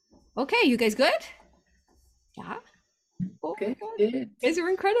 Okay, you guys good? Yeah. Oh Good. You guys are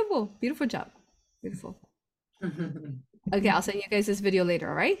incredible. Beautiful job. Beautiful. Okay, I'll send you guys this video later.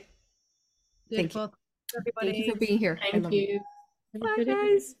 All right. Beautiful. Thank you. Everybody. Thank you for being here. Thank you. Bye,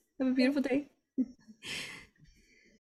 guys. Have a beautiful day.